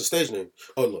 Oh, that's a stage name.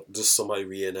 Oh, look, just somebody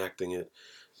reenacting it.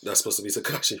 That's supposed to be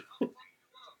Tekashi.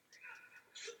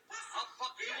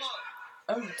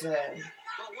 I'm dead.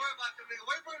 Don't worry about the nigga.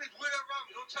 Why you bring this weird around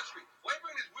me? Don't touch me. Why you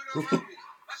bring this weird around me?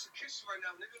 I should kiss you right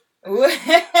now, nigga. I'll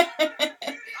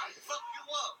fuck you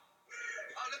up.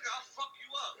 Oh, nigga, I'll fuck you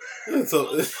up.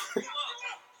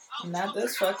 Not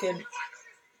this fucking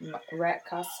rat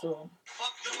costume.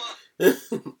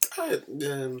 I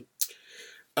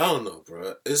don't know,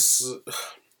 bro. It's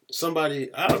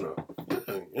somebody, I don't know.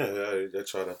 I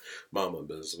try to mind my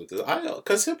business with this.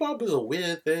 Because hip hop is a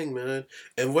weird thing, man.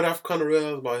 And what I've kind of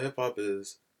realized about hip hop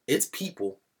is it's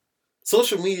people.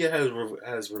 Social media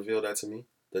has revealed that to me,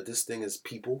 that this thing is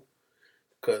people.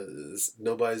 Because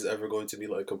nobody's ever going to be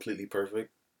like completely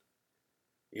perfect.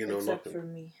 You know, except for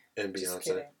me. And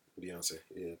Beyonce.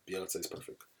 Yeah, Beyonce's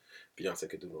perfect. Beyonce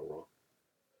could do no wrong.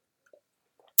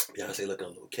 Beyonce looking a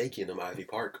little cakey in them Ivy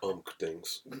Park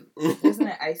things. Isn't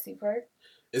it Icy Park?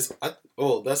 That's the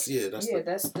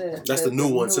new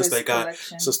one since they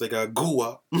collection. got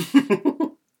Gua.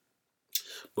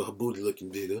 But her booty looking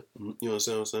bigger. You know what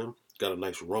I'm saying? Got a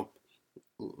nice rump.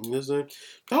 You know what I'm saying?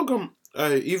 How come?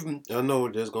 I know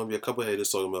there's gonna be a couple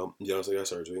haters talking about Beyonce got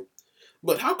surgery,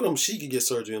 but how come she could get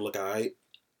surgery and look alright,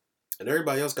 and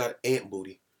everybody else got ant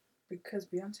booty? Because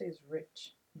Beyonce is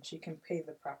rich and she can pay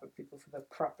the proper people for the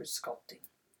proper sculpting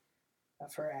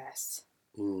of her ass.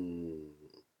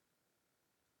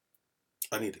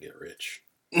 I need to get rich.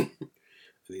 I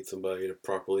need somebody to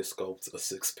properly sculpt a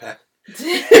 6-pack.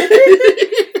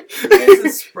 There's a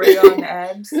spray on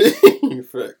abs. In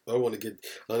fact, I want to get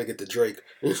the Drake.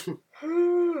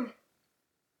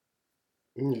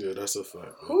 Yeah, that's a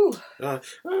fact.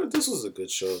 This was a good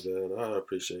show, man. I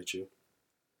appreciate you.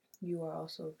 You are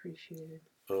also appreciated.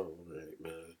 All right,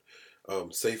 man.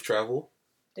 Safe travel.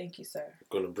 Thank you, sir.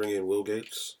 Gonna bring in Will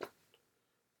Gates. I'm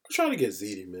trying to get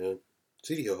ZD, man.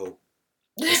 ZD a hoe.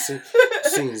 I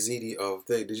seen ZD all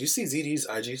day. Did you see ZD's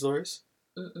IG stories?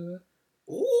 Ooh,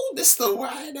 this the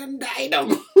one and died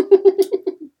him.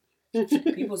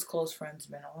 People's close friends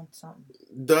been on something.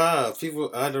 People,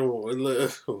 I don't hold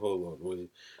on, wait.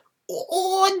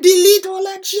 Oh, delete all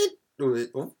that shit.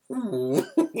 Wait.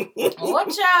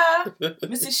 Watch out,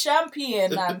 Mrs.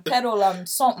 Champagne and pedal and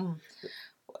something.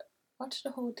 Watch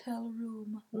the hotel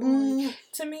room.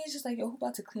 To me, it's just like, yo, who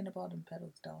about to clean up all them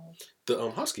pedals, dog?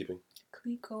 The housekeeping.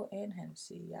 Clico and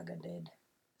Hennessy, y'all got dead.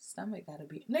 Stomach gotta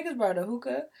be. Niggas brought a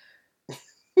hookah.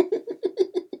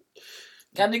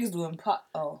 Got niggas doing pot.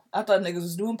 Oh, I thought niggas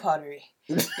was doing pottery.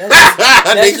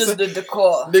 That's just the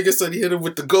decor. Niggas said he hit him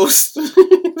with the ghost.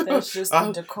 That's just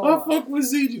the decor. I fuck with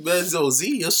ZD, man. Yo,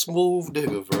 Z, a smooth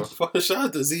nigga, bro. Shout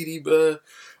out to ZD, man.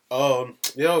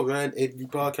 Yo, man, the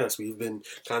podcast, we've been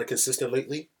kind of consistent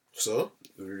lately, so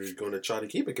we're gonna try to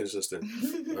keep it consistent.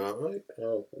 All right.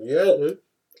 Yeah.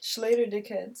 Schlater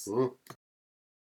dickheads.